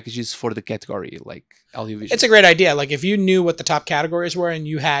also packages for the category, like audiovisual. It's a great idea. Like if you knew what the top categories were and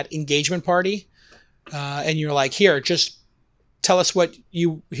you had engagement party and you're like, here, just tell us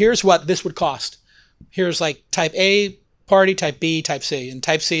here's what this would cost. Here's like type A party, type B, type C. And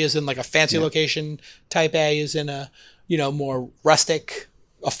type C is in like a fancy location. Type A is in a, more rustic,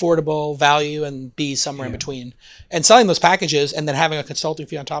 affordable value, and B somewhere in between. And selling those packages and then having a consulting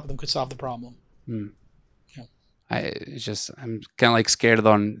fee on top of them could solve the problem. I'm kind of like scared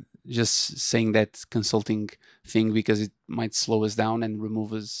on just saying that consulting thing because it might slow us down and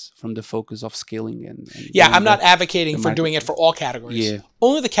remove us from the focus of scaling. And I'm not advocating for doing it for all categories.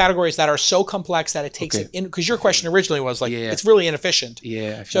 Only the categories that are so complex that it takes it in. Because your question originally was like, it's really inefficient.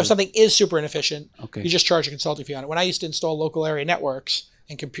 So if something is super inefficient, you just charge a consulting fee on it. When I used to install local area networks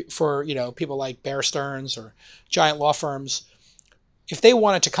and for people like Bear Stearns or giant law firms, if they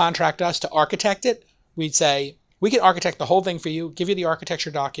wanted to contract us to architect it, we'd say, we can architect the whole thing for you, give you the architecture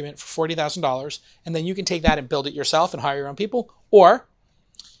document for $40,000, and then you can take that and build it yourself and hire your own people. Or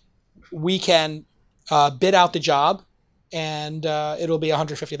we can bid out the job, and it'll be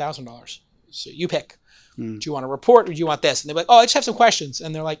 $150,000. So you pick. Do you want a report or do you want this? And they're like, oh, I just have some questions.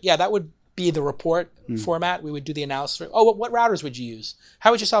 And they're like, yeah, that would be the report format. We would do the analysis. Oh, what routers would you use? How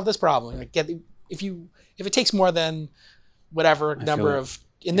would you solve this problem? Like, if it takes more than whatever number of,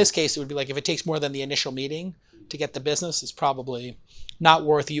 in this case, it would be like if it takes more than the initial meeting to get the business, it's probably not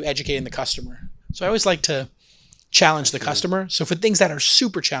worth you educating the customer. So I always like to challenge the customer. So for things that are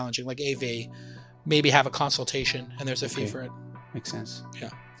super challenging, like AV, maybe have a consultation and there's a fee for it. Makes sense. Yeah.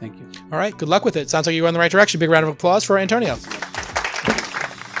 Thank you. All right. Good luck with it. Sounds like you're in the right direction. Big round of applause for Antonio.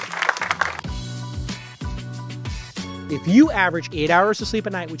 If you average 8 hours of sleep a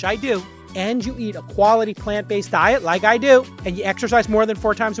night, which I do, and you eat a quality plant-based diet like I do, and you exercise more than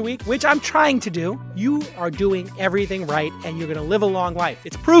 4 times a week, which I'm trying to do, you are doing everything right and you're going to live a long life.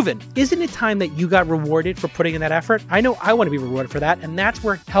 It's proven. Isn't it time that you got rewarded for putting in that effort? I know I want to be rewarded for that, and that's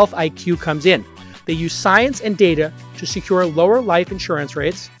where Health IQ comes in. They use science and data to secure lower life insurance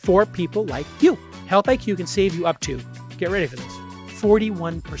rates for people like you. Health IQ can save you up to, get ready for this,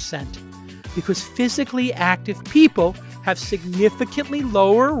 41%. Because physically active people have significantly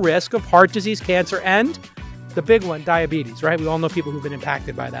lower risk of heart disease, cancer, and the big one, diabetes, right? We all know people who've been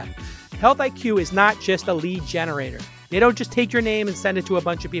impacted by that. Health IQ is not just a lead generator. They don't just take your name and send it to a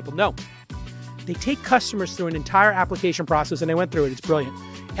bunch of people. No. They take customers through an entire application process, and they went through it. It's brilliant.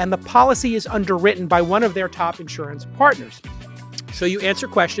 And the policy is underwritten by one of their top insurance partners. So you answer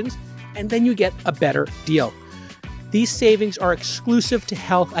questions, and then you get a better deal. These savings are exclusive to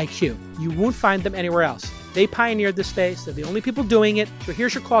Health IQ. You won't find them anywhere else. They pioneered this space. They're the only people doing it. So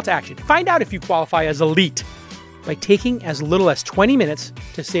here's your call to action. Find out if you qualify as elite by taking as little as 20 minutes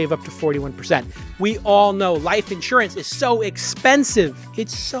to save up to 41%. We all know life insurance is so expensive.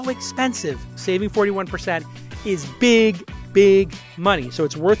 It's so expensive. Saving 41% is big, big money. So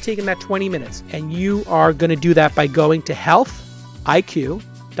it's worth taking that 20 minutes. And you are going to do that by going to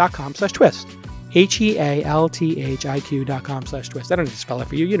healthiq.com/twist. HEALTHIQ.com/twist. I don't need to spell it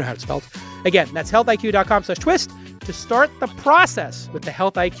for you. You know how to spell it. Again, that's healthiq.com/twist to start the process with the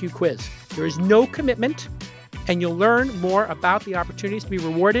Health IQ quiz. There is no commitment, and you'll learn more about the opportunities to be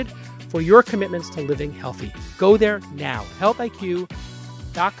rewarded for your commitments to living healthy. Go there now.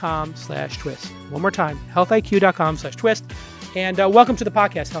 healthiq.com/twist. One more time, healthiq.com/twist. And welcome to the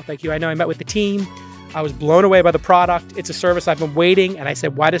podcast, Health IQ. I know I met with the team. I was blown away by the product. It's a service I've been waiting, and I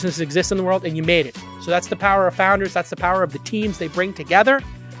said, why doesn't this exist in the world? And you made it. So that's the power of founders. That's the power of the teams they bring together.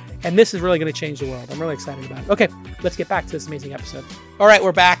 And this is really going to change the world. I'm really excited about it. Okay, let's get back to this amazing episode. All right,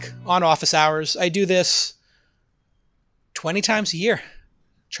 we're back on office hours. I do this 20 times a year.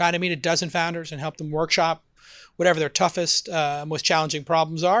 Try to meet a dozen founders and help them workshop whatever their toughest, most challenging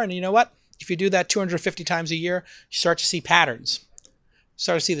problems are. And you know what? If you do that 250 times a year, you start to see patterns.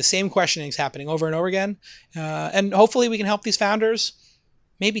 Start to see the same questionings happening over and over again. And hopefully we can help these founders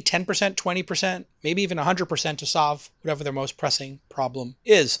maybe 10%, 20%, maybe even 100% to solve whatever their most pressing problem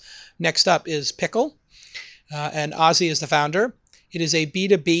is. Next up is PICKL, and Ossie is the founder. It is a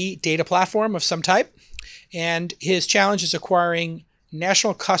B2B data platform of some type, and his challenge is acquiring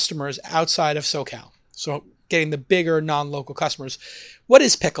national customers outside of SoCal. So getting the bigger non-local customers. What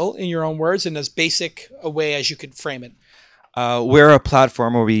is PICKL in your own words, in as basic a way as you could frame it? We're a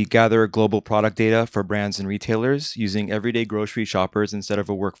platform where we gather global product data for brands and retailers using everyday grocery shoppers instead of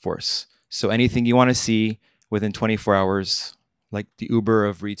a workforce. So anything you want to see within 24 hours, like the Uber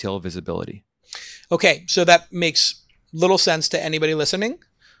of retail visibility. Okay, so that makes little sense to anybody listening.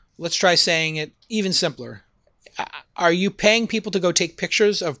 Let's try saying it even simpler. Are you paying people to go take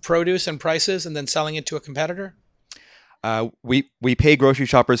pictures of produce and prices and then selling it to a competitor? We pay grocery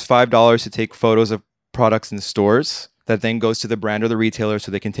shoppers $5 to take photos of products in stores. That then goes to the brand or the retailer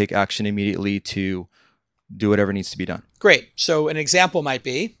so they can take action immediately to do whatever needs to be done. Great. So an example might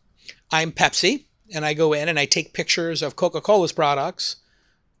be, I'm Pepsi, and I go in and I take pictures of Coca-Cola's products,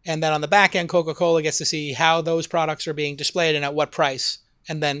 and then on the back end, Coca-Cola gets to see how those products are being displayed and at what price,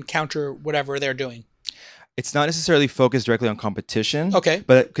 and then counter whatever they're doing. It's not necessarily focused directly on competition, okay,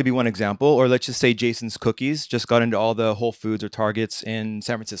 but it could be one example. Or let's just say Jason's Cookies just got into all the Whole Foods or Targets in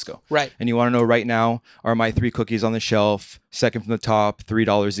San Francisco. Right. And you want to know right now, are my 3 cookies on the shelf, second from the top,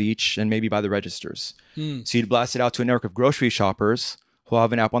 $3 each, and maybe by the registers. So you'd blast it out to a network of grocery shoppers who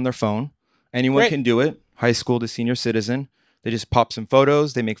have an app on their phone. Anyone can do it, high school to senior citizen. They just pop some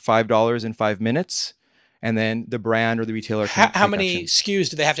photos. They make $5 in 5 minutes. And then the brand or the retailer can How many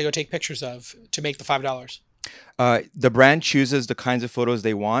SKUs do they have to go take pictures of to make the $5? The brand chooses the kinds of photos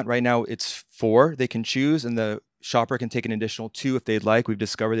they want. Right now, it's 4 they can choose, and the shopper can take an additional 2 if they'd like. We've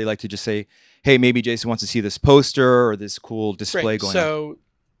discovered they like to just say, hey, maybe Jason wants to see this poster or this cool display going on. So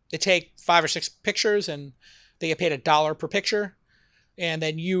they take 5 or 6 pictures, and they get paid $1 per picture. And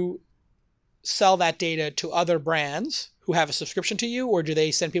then you sell that data to other brands who have a subscription to you, or do they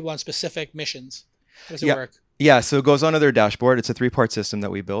send people on specific missions? How does it work? Yeah, so it goes onto their dashboard. It's a 3-part system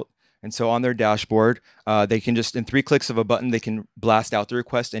that we built. And so on their dashboard, they can just, in 3 clicks of a button, they can blast out the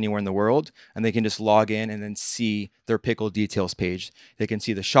request anywhere in the world, and they can just log in and then see their PICKL details page. They can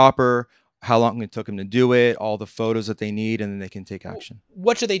see the shopper, how long it took them to do it, all the photos that they need, and then they can take action.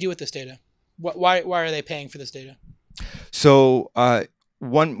 What do they do with this data? Why are they paying for this data? So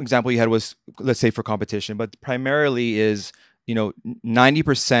one example you had was, let's say for competition, but primarily is,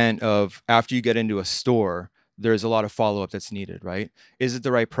 90% of after you get into a store, there's a lot of follow-up that's needed, right? Is it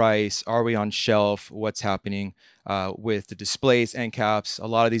the right price? Are we on shelf? What's happening with the displays, end caps? A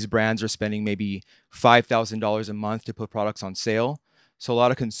lot of these brands are spending maybe $5,000 a month to put products on sale. So a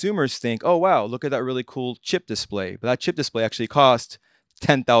lot of consumers think, oh, wow, look at that really cool chip display. But that chip display actually cost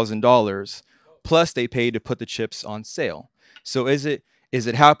 $10,000. Plus they pay to put the chips on sale. So is it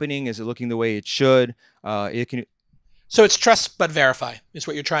happening? Is it looking the way it should? So it's trust but verify is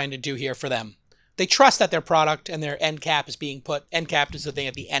what you're trying to do here for them. They trust that their product and their end cap is being put. End cap is the thing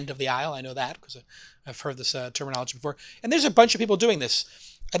at the end of the aisle. I know that because I've heard this terminology before. And there's a bunch of people doing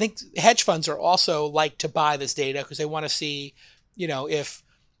this. I think hedge funds are also like to buy this data because they want to see, if,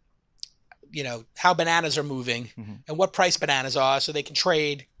 how bananas are moving and what price bananas are so they can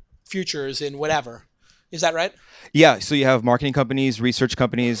trade futures in whatever. Is that right? Yeah. So you have marketing companies, research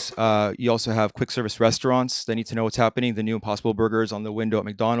companies. You also have quick service restaurants that need to know what's happening. The new Impossible Burgers on the window at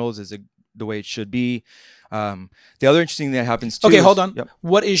McDonald's is the way it should be. The other interesting thing that happens too. Okay, hold on. Yep.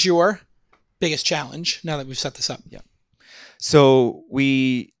 What is your biggest challenge now that we've set this up? Yeah. So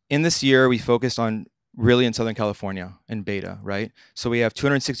in this year, we focused on really in Southern California in beta, right? So we have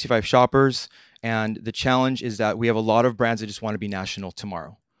 265 shoppers, and the challenge is that we have a lot of brands that just want to be national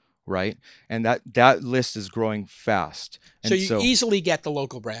tomorrow, right? And that list is growing fast. So you easily get the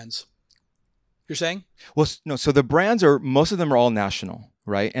local brands, you're saying? Well, no. So the brands most of them are all national.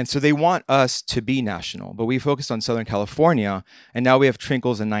 Right. And so they want us to be national, but we focused on Southern California, and now we have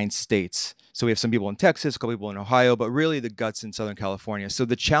trinkles in 9 states. So we have some people in Texas, a couple people in Ohio, but really the guts in Southern California. So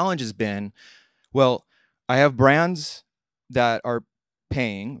the challenge has been, well, I have brands that are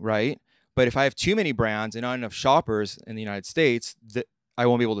paying, right? But if I have too many brands and not enough shoppers in the United States, I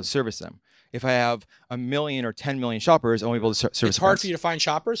won't be able to service them. If I have 1 million or 10 million shoppers, I won't be able to service them. It's hard for you to find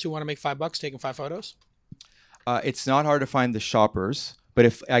shoppers who want to make $5 taking 5 photos? It's not hard to find the shoppers, But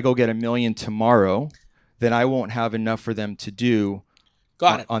if I go get 1 million tomorrow, then I won't have enough for them to do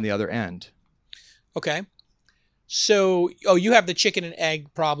on the other end. Okay. So, you have the chicken and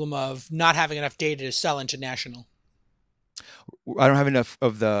egg problem of not having enough data to sell international. I don't have enough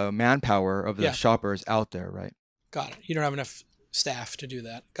of the manpower of the shoppers out there, right? Got it. You don't have enough staff to do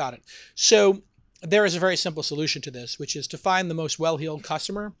that. Got it. So there is a very simple solution to this, which is to find the most well-heeled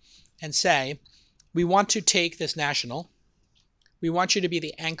customer and say, we want to take this national. We want you to be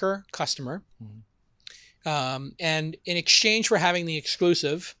the anchor customer. And in exchange for having the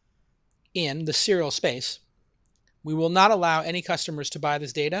exclusive in the serial space, we will not allow any customers to buy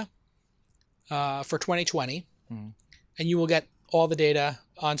this data for 2020. And you will get all the data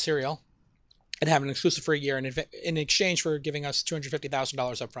on serial and have an exclusive for a year in exchange for giving us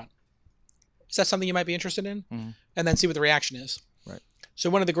 $250,000 up front. Is that something you might be interested in? And then see what the reaction is. Right. So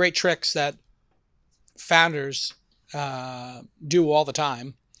one of the great tricks that founders do all the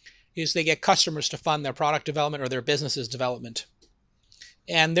time is they get customers to fund their product development or their business's development.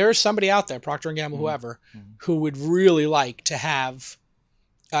 And there's somebody out there, Procter & Gamble, whoever, who would really like to have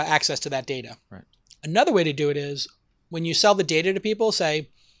access to that data. Right. Another way to do it is when you sell the data to people, say,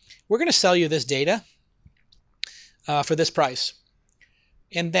 we're going to sell you this data for this price.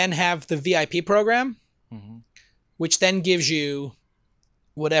 And then have the VIP program, which then gives you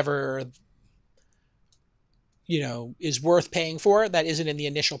whatever is worth paying for that isn't in the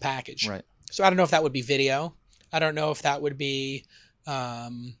initial package. Right. So I don't know if that would be video. I don't know if that would be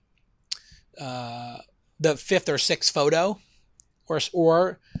the fifth or sixth photo or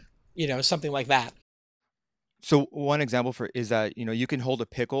something like that. So one example is that, you can hold a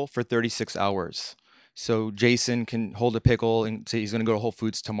PICKL for 36 hours. So Jason can hold a PICKL and say he's going to go to Whole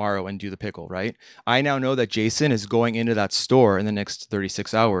Foods tomorrow and do the PICKL, right? I now know that Jason is going into that store in the next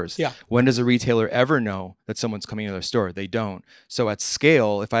 36 hours. Yeah. When does a retailer ever know that someone's coming into their store? They don't. So at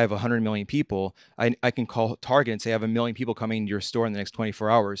scale, if I have 100 million people, I can call Target and say, I have 1 million people coming into your store in the next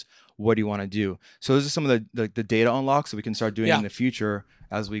 24 hours. What do you want to do? So those are some of the data unlocks that we can start doing in the future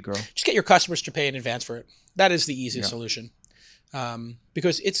as we grow. Just get your customers to pay in advance for it. That is the easiest solution.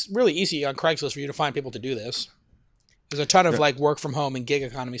 Because it's really easy on Craigslist for you to find people to do this. There's a ton of work from home and gig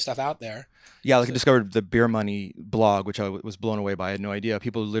economy stuff out there. Yeah, I discovered the Beer Money blog, which I was blown away by. I had no idea.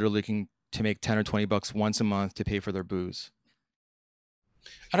 People literally looking to make 10 or 20 bucks once a month to pay for their booze.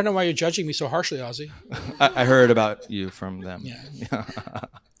 I don't know why you're judging me so harshly, Ossie. I heard about you from them. Yeah.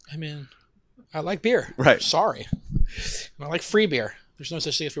 I mean, I like beer. Right. Sorry. I like free beer. There's no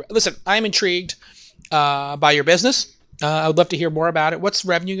such thing as free. Listen, I'm intrigued by your business. I would love to hear more about it. What's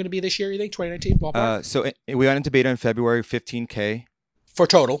revenue going to be this year, you think, 2019? Ballpark? So we went into beta in February, 15K. For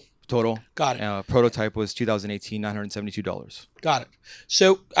total? Total. Got it. Prototype was 2018, $972. Got it.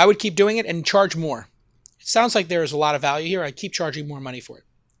 So I would keep doing it and charge more. It sounds like there's a lot of value here. I'd keep charging more money for it.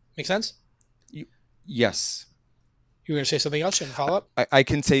 Make sense? Yes. You were going to say something else? You want to follow up? I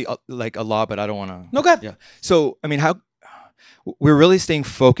can say a lot, but I don't want to. No, go ahead. Yeah. So, I mean, we're really staying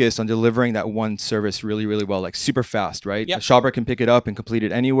focused on delivering that one service really, really well, like super fast, right? Yep. A shopper can pick it up and complete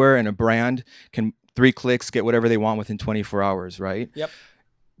it anywhere, and a brand can 3 clicks get whatever they want within 24 hours, right? Yep.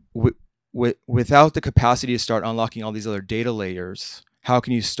 Without the capacity to start unlocking all these other data layers, how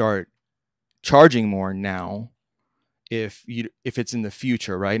can you start charging more now if it's in the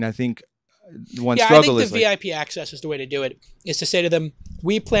future, right? And I think one struggle is I think the VIP access is the way to do it, is to say to them,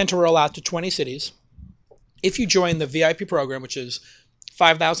 we plan to roll out to 20 cities. If you join the VIP program, which is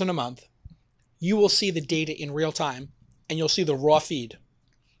 $5,000 a month, you will see the data in real time, and you'll see the raw feed,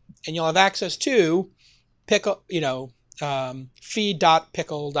 and you'll have access to PICKL,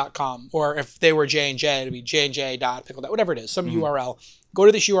 feed.pickl.com, or if they were J&J, it'd be jnj.pickl, whatever it is, some URL. Go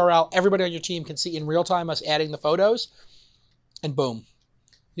to this URL. Everybody on your team can see in real time us adding the photos, and boom,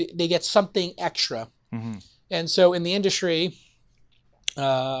 they get something extra. And so in the industry,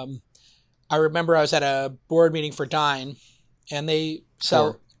 I remember I was at a board meeting for Dyn, and they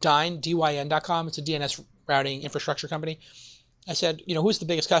sell Dyn, dyn.com. It's a DNS routing infrastructure company. I said, who's the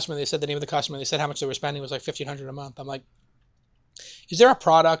biggest customer? They said the name of the customer. They said how much they were spending. It was like $1,500 a month. I'm like, is there a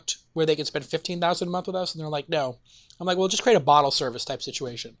product where they can spend $15,000 a month with us? And they're like, no. I'm like, well, just create a bottle service type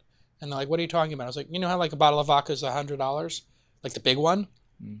situation. And they're like, what are you talking about? I was like, how like a bottle of vodka is $100? Like the big one?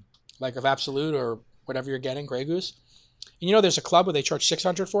 Like of Absolute or whatever you're getting, Grey Goose. And there's a club where they charge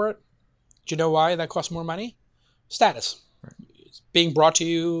 $600 for it. Do you know why that costs more money? Status. Right. It's being brought to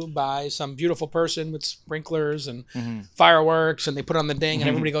you by some beautiful person with sprinklers and fireworks, and they put on the ding, and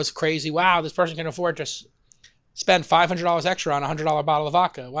everybody goes crazy. Wow, this person can afford to spend $500 extra on a $100 bottle of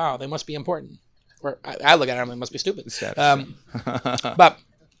vodka. Wow, they must be important. Or I look at it, they must be stupid. But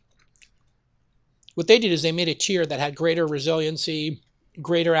what they did is they made a tier that had greater resiliency,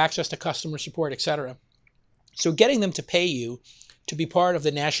 greater access to customer support, etc. So getting them to pay you to be part of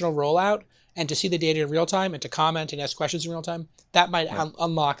the national rollout and to see the data in real time and to comment and ask questions in real time, that might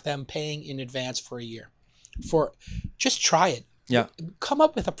unlock them paying in advance for a year. Just try it. Yeah. Come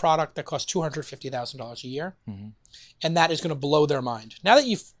up with a product that costs $250,000 a year, and that is going to blow their mind. Now that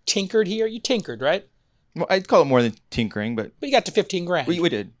you've tinkered here, you tinkered, right? Well, I'd call it more than tinkering, but you got to 15 grand. we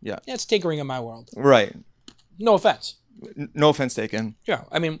did, yeah. Yeah, it's tinkering in my world. Right. No offense. No offense taken. Yeah,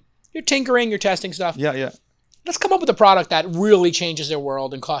 I mean, you're tinkering, you're testing stuff. Yeah. Let's come up with a product that really changes their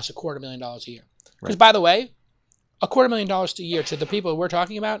world and costs $250,000 a year. Because, by the way, $250,000 a year to the people we're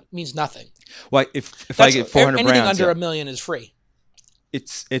talking about means nothing. Well, if I get 400 anything brands, under $1 million is free.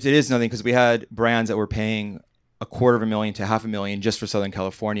 it is nothing, because we had brands that were paying $250,000 to $500,000 just for Southern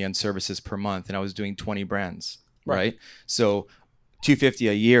California and services per month, and I was doing 20 brands, right? So $250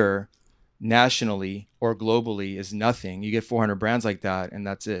 a year nationally or globally is nothing. You get 400 brands like that, and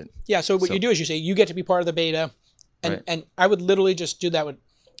that's it. Yeah. So what you do is you say you get to be part of the beta, and I would literally just do that with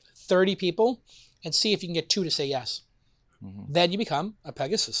 30 people and see if you can get 2 to say yes. Then you become a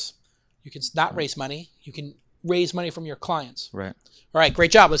Pegasus. You can not raise money. You can raise money from your clients. Right. All right.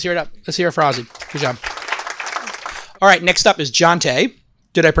 Great job. Let's hear it up. Let's hear it for Ossie. Good job. All right. Next up is John Tay.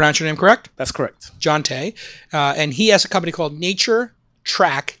 Did I pronounce your name correct? That's correct. John Tay. And he has a company called Nature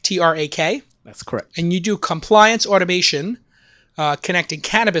Track, TRAK. That's correct. And you do compliance automation connecting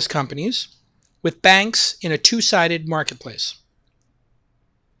cannabis companies with banks in a two-sided marketplace.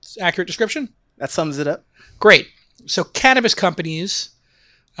 Accurate description? That sums it up. Great. So cannabis companies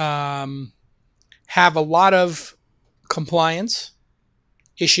have a lot of compliance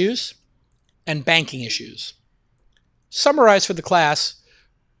issues and banking issues. Summarize for the class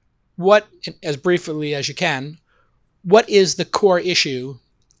what, as briefly as you can, what is the core issue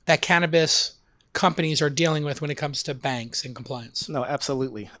that cannabis companies are dealing with when it comes to banks and compliance? No,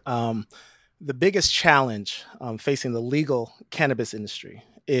 absolutely. The biggest challenge facing the legal cannabis industry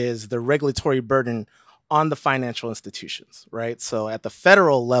is the regulatory burden on the financial institutions, right? So at the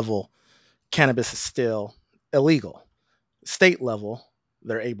federal level, cannabis is still illegal. State level,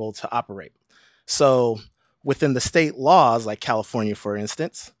 they're able to operate. So within the state laws, like California, for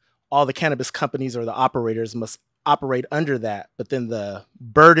instance, all the cannabis companies or the operators must operate under that. But then the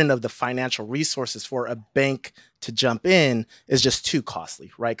burden of the financial resources for a bank to jump in is just too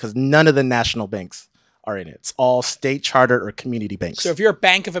costly, right? Because none of the national banks are in it. It's all state chartered or community banks. So if you're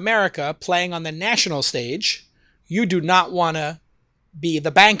Bank of America playing on the national stage, you do not want to be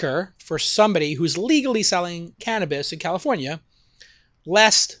the banker for somebody who's legally selling cannabis in California,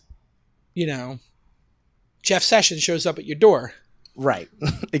 lest, Jeff Sessions shows up at your door. Right.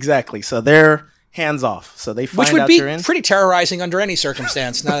 Exactly. So they're hands off. So they find out you're in. Which would be pretty terrorizing under any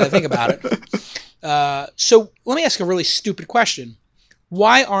circumstance, now that I think about it. So let me ask a really stupid question.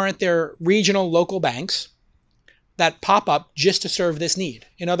 Why aren't there regional local banks that pop up just to serve this need?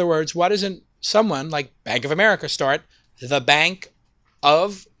 In other words, why doesn't someone like Bank of America start the Bank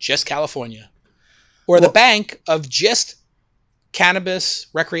of just California? Or the Bank of just cannabis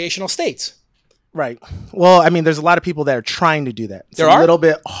recreational states? Right. Well, I mean, there's a lot of people that are trying to do that. It's a little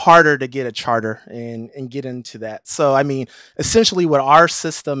bit harder to get a charter and get into that. So, I mean, essentially what our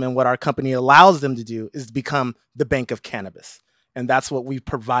system and what our company allows them to do is to become the Bank of Cannabis. And that's what we've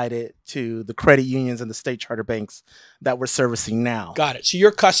provided to the credit unions and the state charter banks that we're servicing now. Got it. So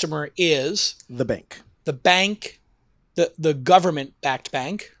your customer is? The bank. The bank, the government-backed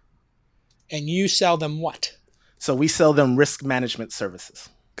bank, and you sell them what? So we sell them risk management services.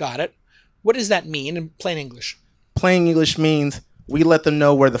 Got it. What does that mean in plain English? Plain English means we let them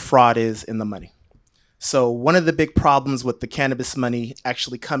know where the fraud is in the money. So one of the big problems with the cannabis money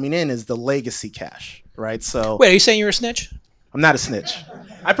actually coming in is the legacy cash, right? So wait, are you saying you're a snitch? I'm not a snitch.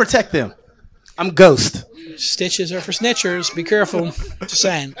 I protect them. I'm Ghost. Stitches are for snitchers. Be careful. Just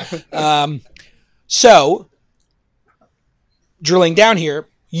saying. So, drilling down here,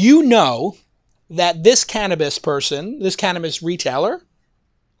 you know that this cannabis person, this cannabis retailer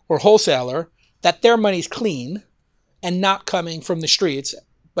or wholesaler, that their money's clean and not coming from the streets,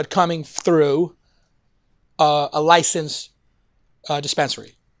 but coming through a licensed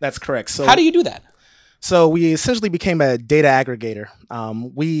dispensary. That's correct. So how do you do that? So we essentially became a data aggregator.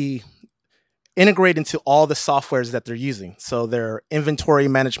 We integrate into all the softwares that they're using. So their inventory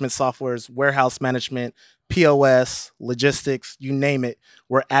management softwares, warehouse management, POS, logistics, you name it.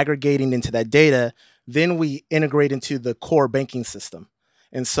 We're aggregating into that data. Then we integrate into the core banking system.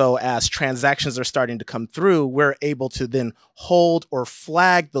 And so as transactions are starting to come through, we're able to then hold or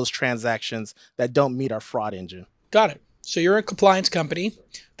flag those transactions that don't meet our fraud engine. Got it. So you're a compliance company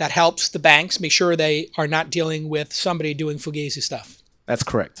that helps the banks make sure they are not dealing with somebody doing fugazi stuff. That's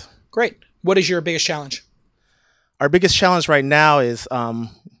correct. Great. What is your biggest challenge? Our biggest challenge right now is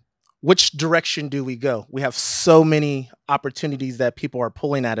which direction do we go? We have so many opportunities that people are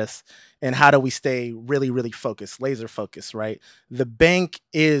pulling at us, and how do we stay really, really focused, laser focused, right? The bank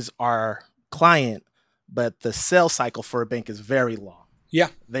is our client, but the sales cycle for a bank is very long. Yeah.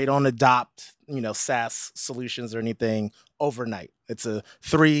 They don't adopt, SaaS solutions or anything overnight. It's a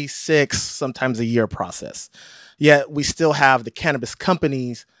 3, 6, sometimes a year process. Yet we still have the cannabis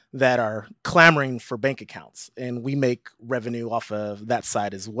companies that are clamoring for bank accounts, and we make revenue off of that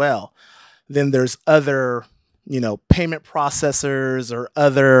side as well. Then there's other, payment processors or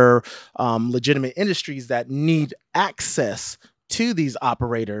other legitimate industries that need access to these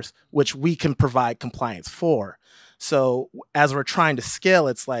operators, which we can provide compliance for. So as we're trying to scale,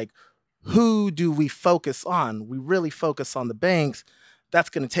 it's like, who do we focus on? We really focus on the banks. That's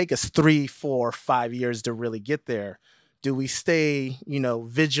going to take us 3, 4, 5 years to really get there. Do we stay,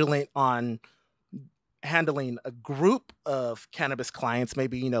 vigilant on handling a group of cannabis clients,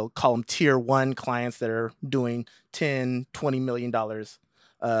 maybe, call them tier 1 clients that are doing $10, $20 million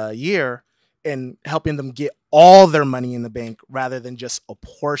a year, and helping them get all their money in the bank rather than just a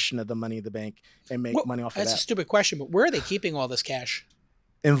portion of the money in the bank and make money off of that? That's a stupid question, but where are they keeping all this cash?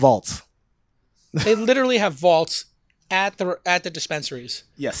 In vaults. They literally have vaults at the dispensaries.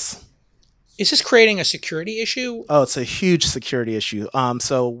 Yes. Is this creating a security issue? Oh, it's a huge security issue.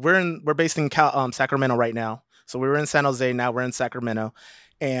 So we're based in Sacramento right now. So we were in San Jose, now we're in Sacramento,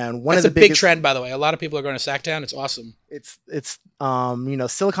 and That's a big trend, by the way. A lot of people are going to Sacktown. It's awesome. It's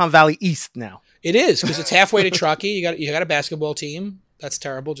Silicon Valley East now. It is, because it's halfway to Truckee. You got a basketball team. That's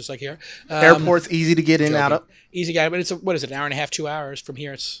terrible, just like here. Airport's easy to get in and out of. Easy guy, but it's what is it, an hour and a half, 2 hours from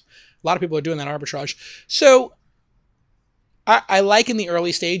here? It's a lot of people are doing that arbitrage. So I like in the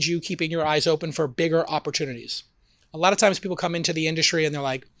early stage you keeping your eyes open for bigger opportunities. A lot of times people come into the industry and they're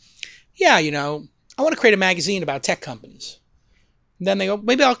like, yeah, I want to create a magazine about tech companies. And then they go,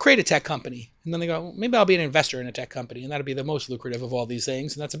 maybe I'll create a tech company. And then they go, maybe I'll be an investor in a tech company. And that'll be the most lucrative of all these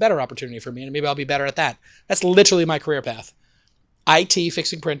things. And that's a better opportunity for me. And maybe I'll be better at that. That's literally my career path. IT,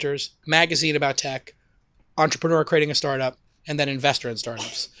 fixing printers, magazine about tech, entrepreneur creating a startup, and then investor in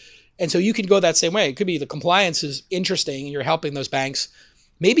startups. And so you can go that same way. It could be the compliance is interesting and you're helping those banks,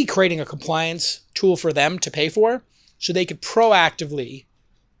 maybe creating a compliance tool for them to pay for so they could proactively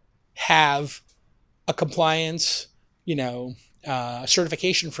have a compliance,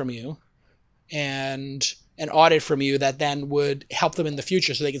 certification from you and an audit from you that then would help them in the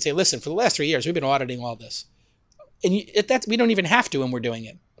future so they can say, listen, for the last 3 years, we've been auditing all this. And we don't even have to, and we're doing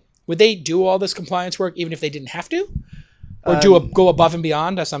it. Would they do all this compliance work even if they didn't have to? Or go above and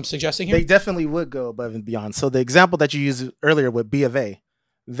beyond, as I'm suggesting here? They definitely would go above and beyond. So the example that you used earlier with B of A,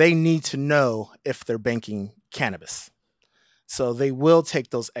 they need to know if they're banking cannabis. So they will take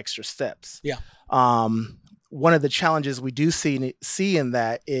those extra steps. Yeah. One of the challenges we do see in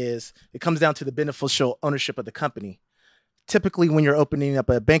that is it comes down to the beneficial ownership of the company. Typically, when you're opening up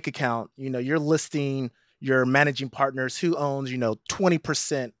a bank account, you're listing your managing partners who owns,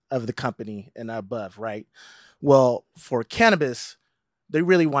 20% of the company and above, right? Well, for cannabis, they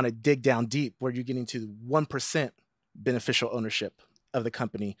really want to dig down deep where you're getting to 1% beneficial ownership of the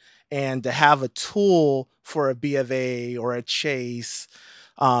company. And to have a tool for a B of A or a Chase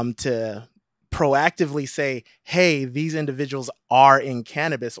to proactively say, hey, these individuals are in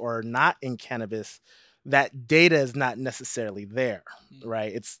cannabis or are not in cannabis, that data is not necessarily there,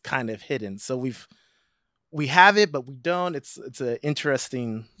 right? It's kind of hidden. So we have it, but we don't. It's an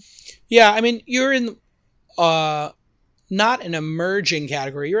interesting. Yeah, I mean, you're in not an emerging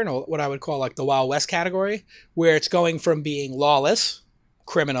category. You're in what I would call like the Wild West category, where it's going from being lawless,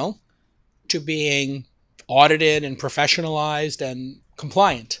 criminal, to being audited and professionalized and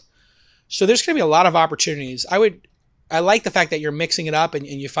compliant. So there's going to be a lot of opportunities. I like the fact that you're mixing it up and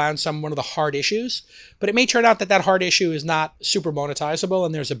you found one of the hard issues, but it may turn out that hard issue is not super monetizable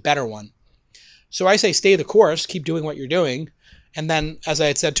and there's a better one. So I say stay the course, keep doing what you're doing. And then, as I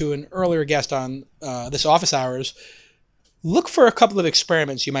had said to an earlier guest on this office hours, look for a couple of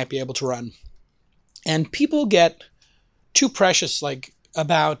experiments you might be able to run. And people get too precious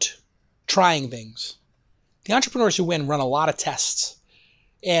about trying things. The entrepreneurs who win run a lot of tests.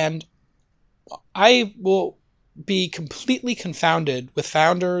 And I will be completely confounded with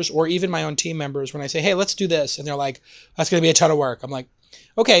founders or even my own team members when I say, hey, let's do this. And they're like, that's going to be a ton of work. I'm like,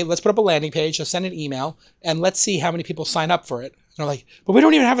 okay, let's put up a landing page, let's send an email, and let's see how many people sign up for it. And they're like, but we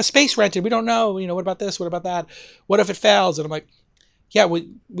don't even have a space rented. We don't know, what about this? What about that? What if it fails? And I'm like, yeah,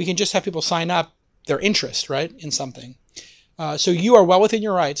 we can just have people sign up their interest, right, in something. So you are well within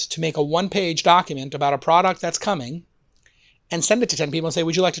your rights to make a one-page document about a product that's coming and send it to 10 people and say,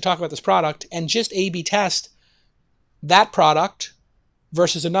 would you like to talk about this product? And just A/B test that product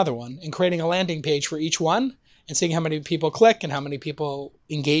versus another one and creating a landing page for each one and seeing how many people click and how many people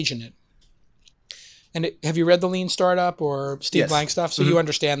engage in it. And have you read the Lean Startup or Steve Yes. Blank stuff? So you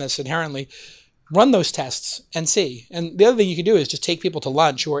understand this inherently. Run those tests and see. And the other thing you can do is just take people to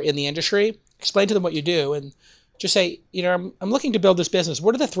lunch who are in the industry, explain to them what you do, and just say, I'm looking to build this business.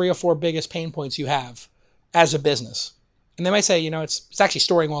 What are the 3 or 4 biggest pain points you have as a business? And they might say, it's actually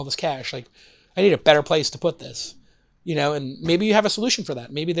storing all this cash. Like, I need a better place to put this. And maybe you have a solution for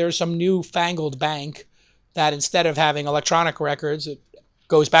that. Maybe there's some newfangled bank that instead of having electronic records, it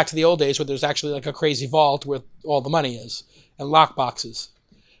goes back to the old days where there's actually like a crazy vault where all the money is and lock boxes.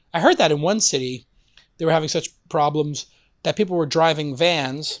 I heard that in one city, they were having such problems that people were driving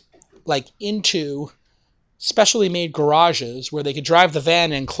vans like into specially made garages where they could drive the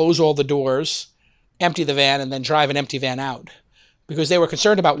van in, close all the doors, empty the van, and then drive an empty van out because they were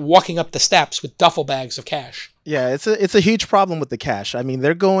concerned about walking up the steps with duffel bags of cash. Yeah, it's a huge problem with the cash. I mean,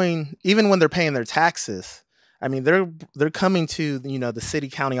 they're going, even when they're paying their taxes, I mean, they're coming to, the city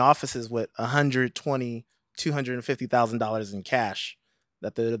county offices with $120,000, $250,000 in cash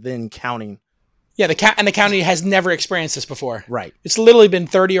that they're then counting. Yeah, the county has never experienced this before. Right. It's literally been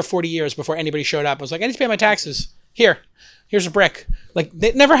 30 or 40 years before anybody showed up and was like, I need to pay my taxes. Here's a brick. Like,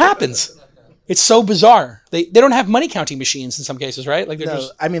 it never happens. It's so bizarre. They don't have money counting machines in some cases, right? Like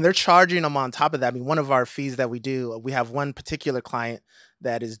they're charging them on top of that. I mean, one of our fees that we do, we have one particular client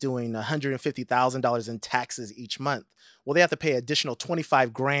that is doing $150,000 in taxes each month. Well, they have to pay additional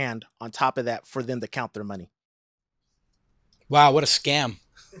 $25,000 on top of that for them to count their money. Wow, what a scam.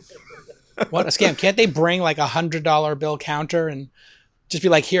 What a scam. Can't they bring like $100 bill counter and just be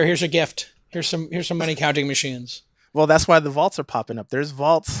like, here's a gift. Here's some money counting machines. Well, that's why the vaults are popping up. There's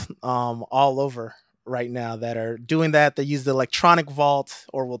vaults all over right now that are doing that. They use the electronic vault,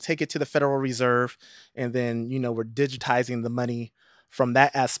 or we'll take it to the Federal Reserve, and then we're digitizing the money from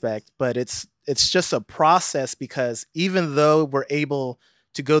that aspect. But it's just a process because even though we're able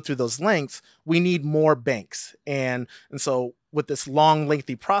to go through those lengths, we need more banks, and so with this long,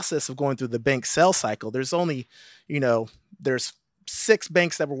 lengthy process of going through the bank sales cycle, there's only there's 6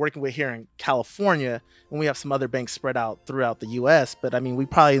 banks that we're working with here in California, and we have some other banks spread out throughout the U.S. But I mean, we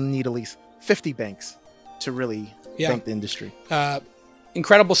probably need at least 50 banks to really bank the industry.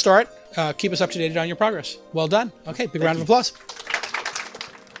 Incredible start. Keep us up to date on your progress. Well done. Okay, big round of applause.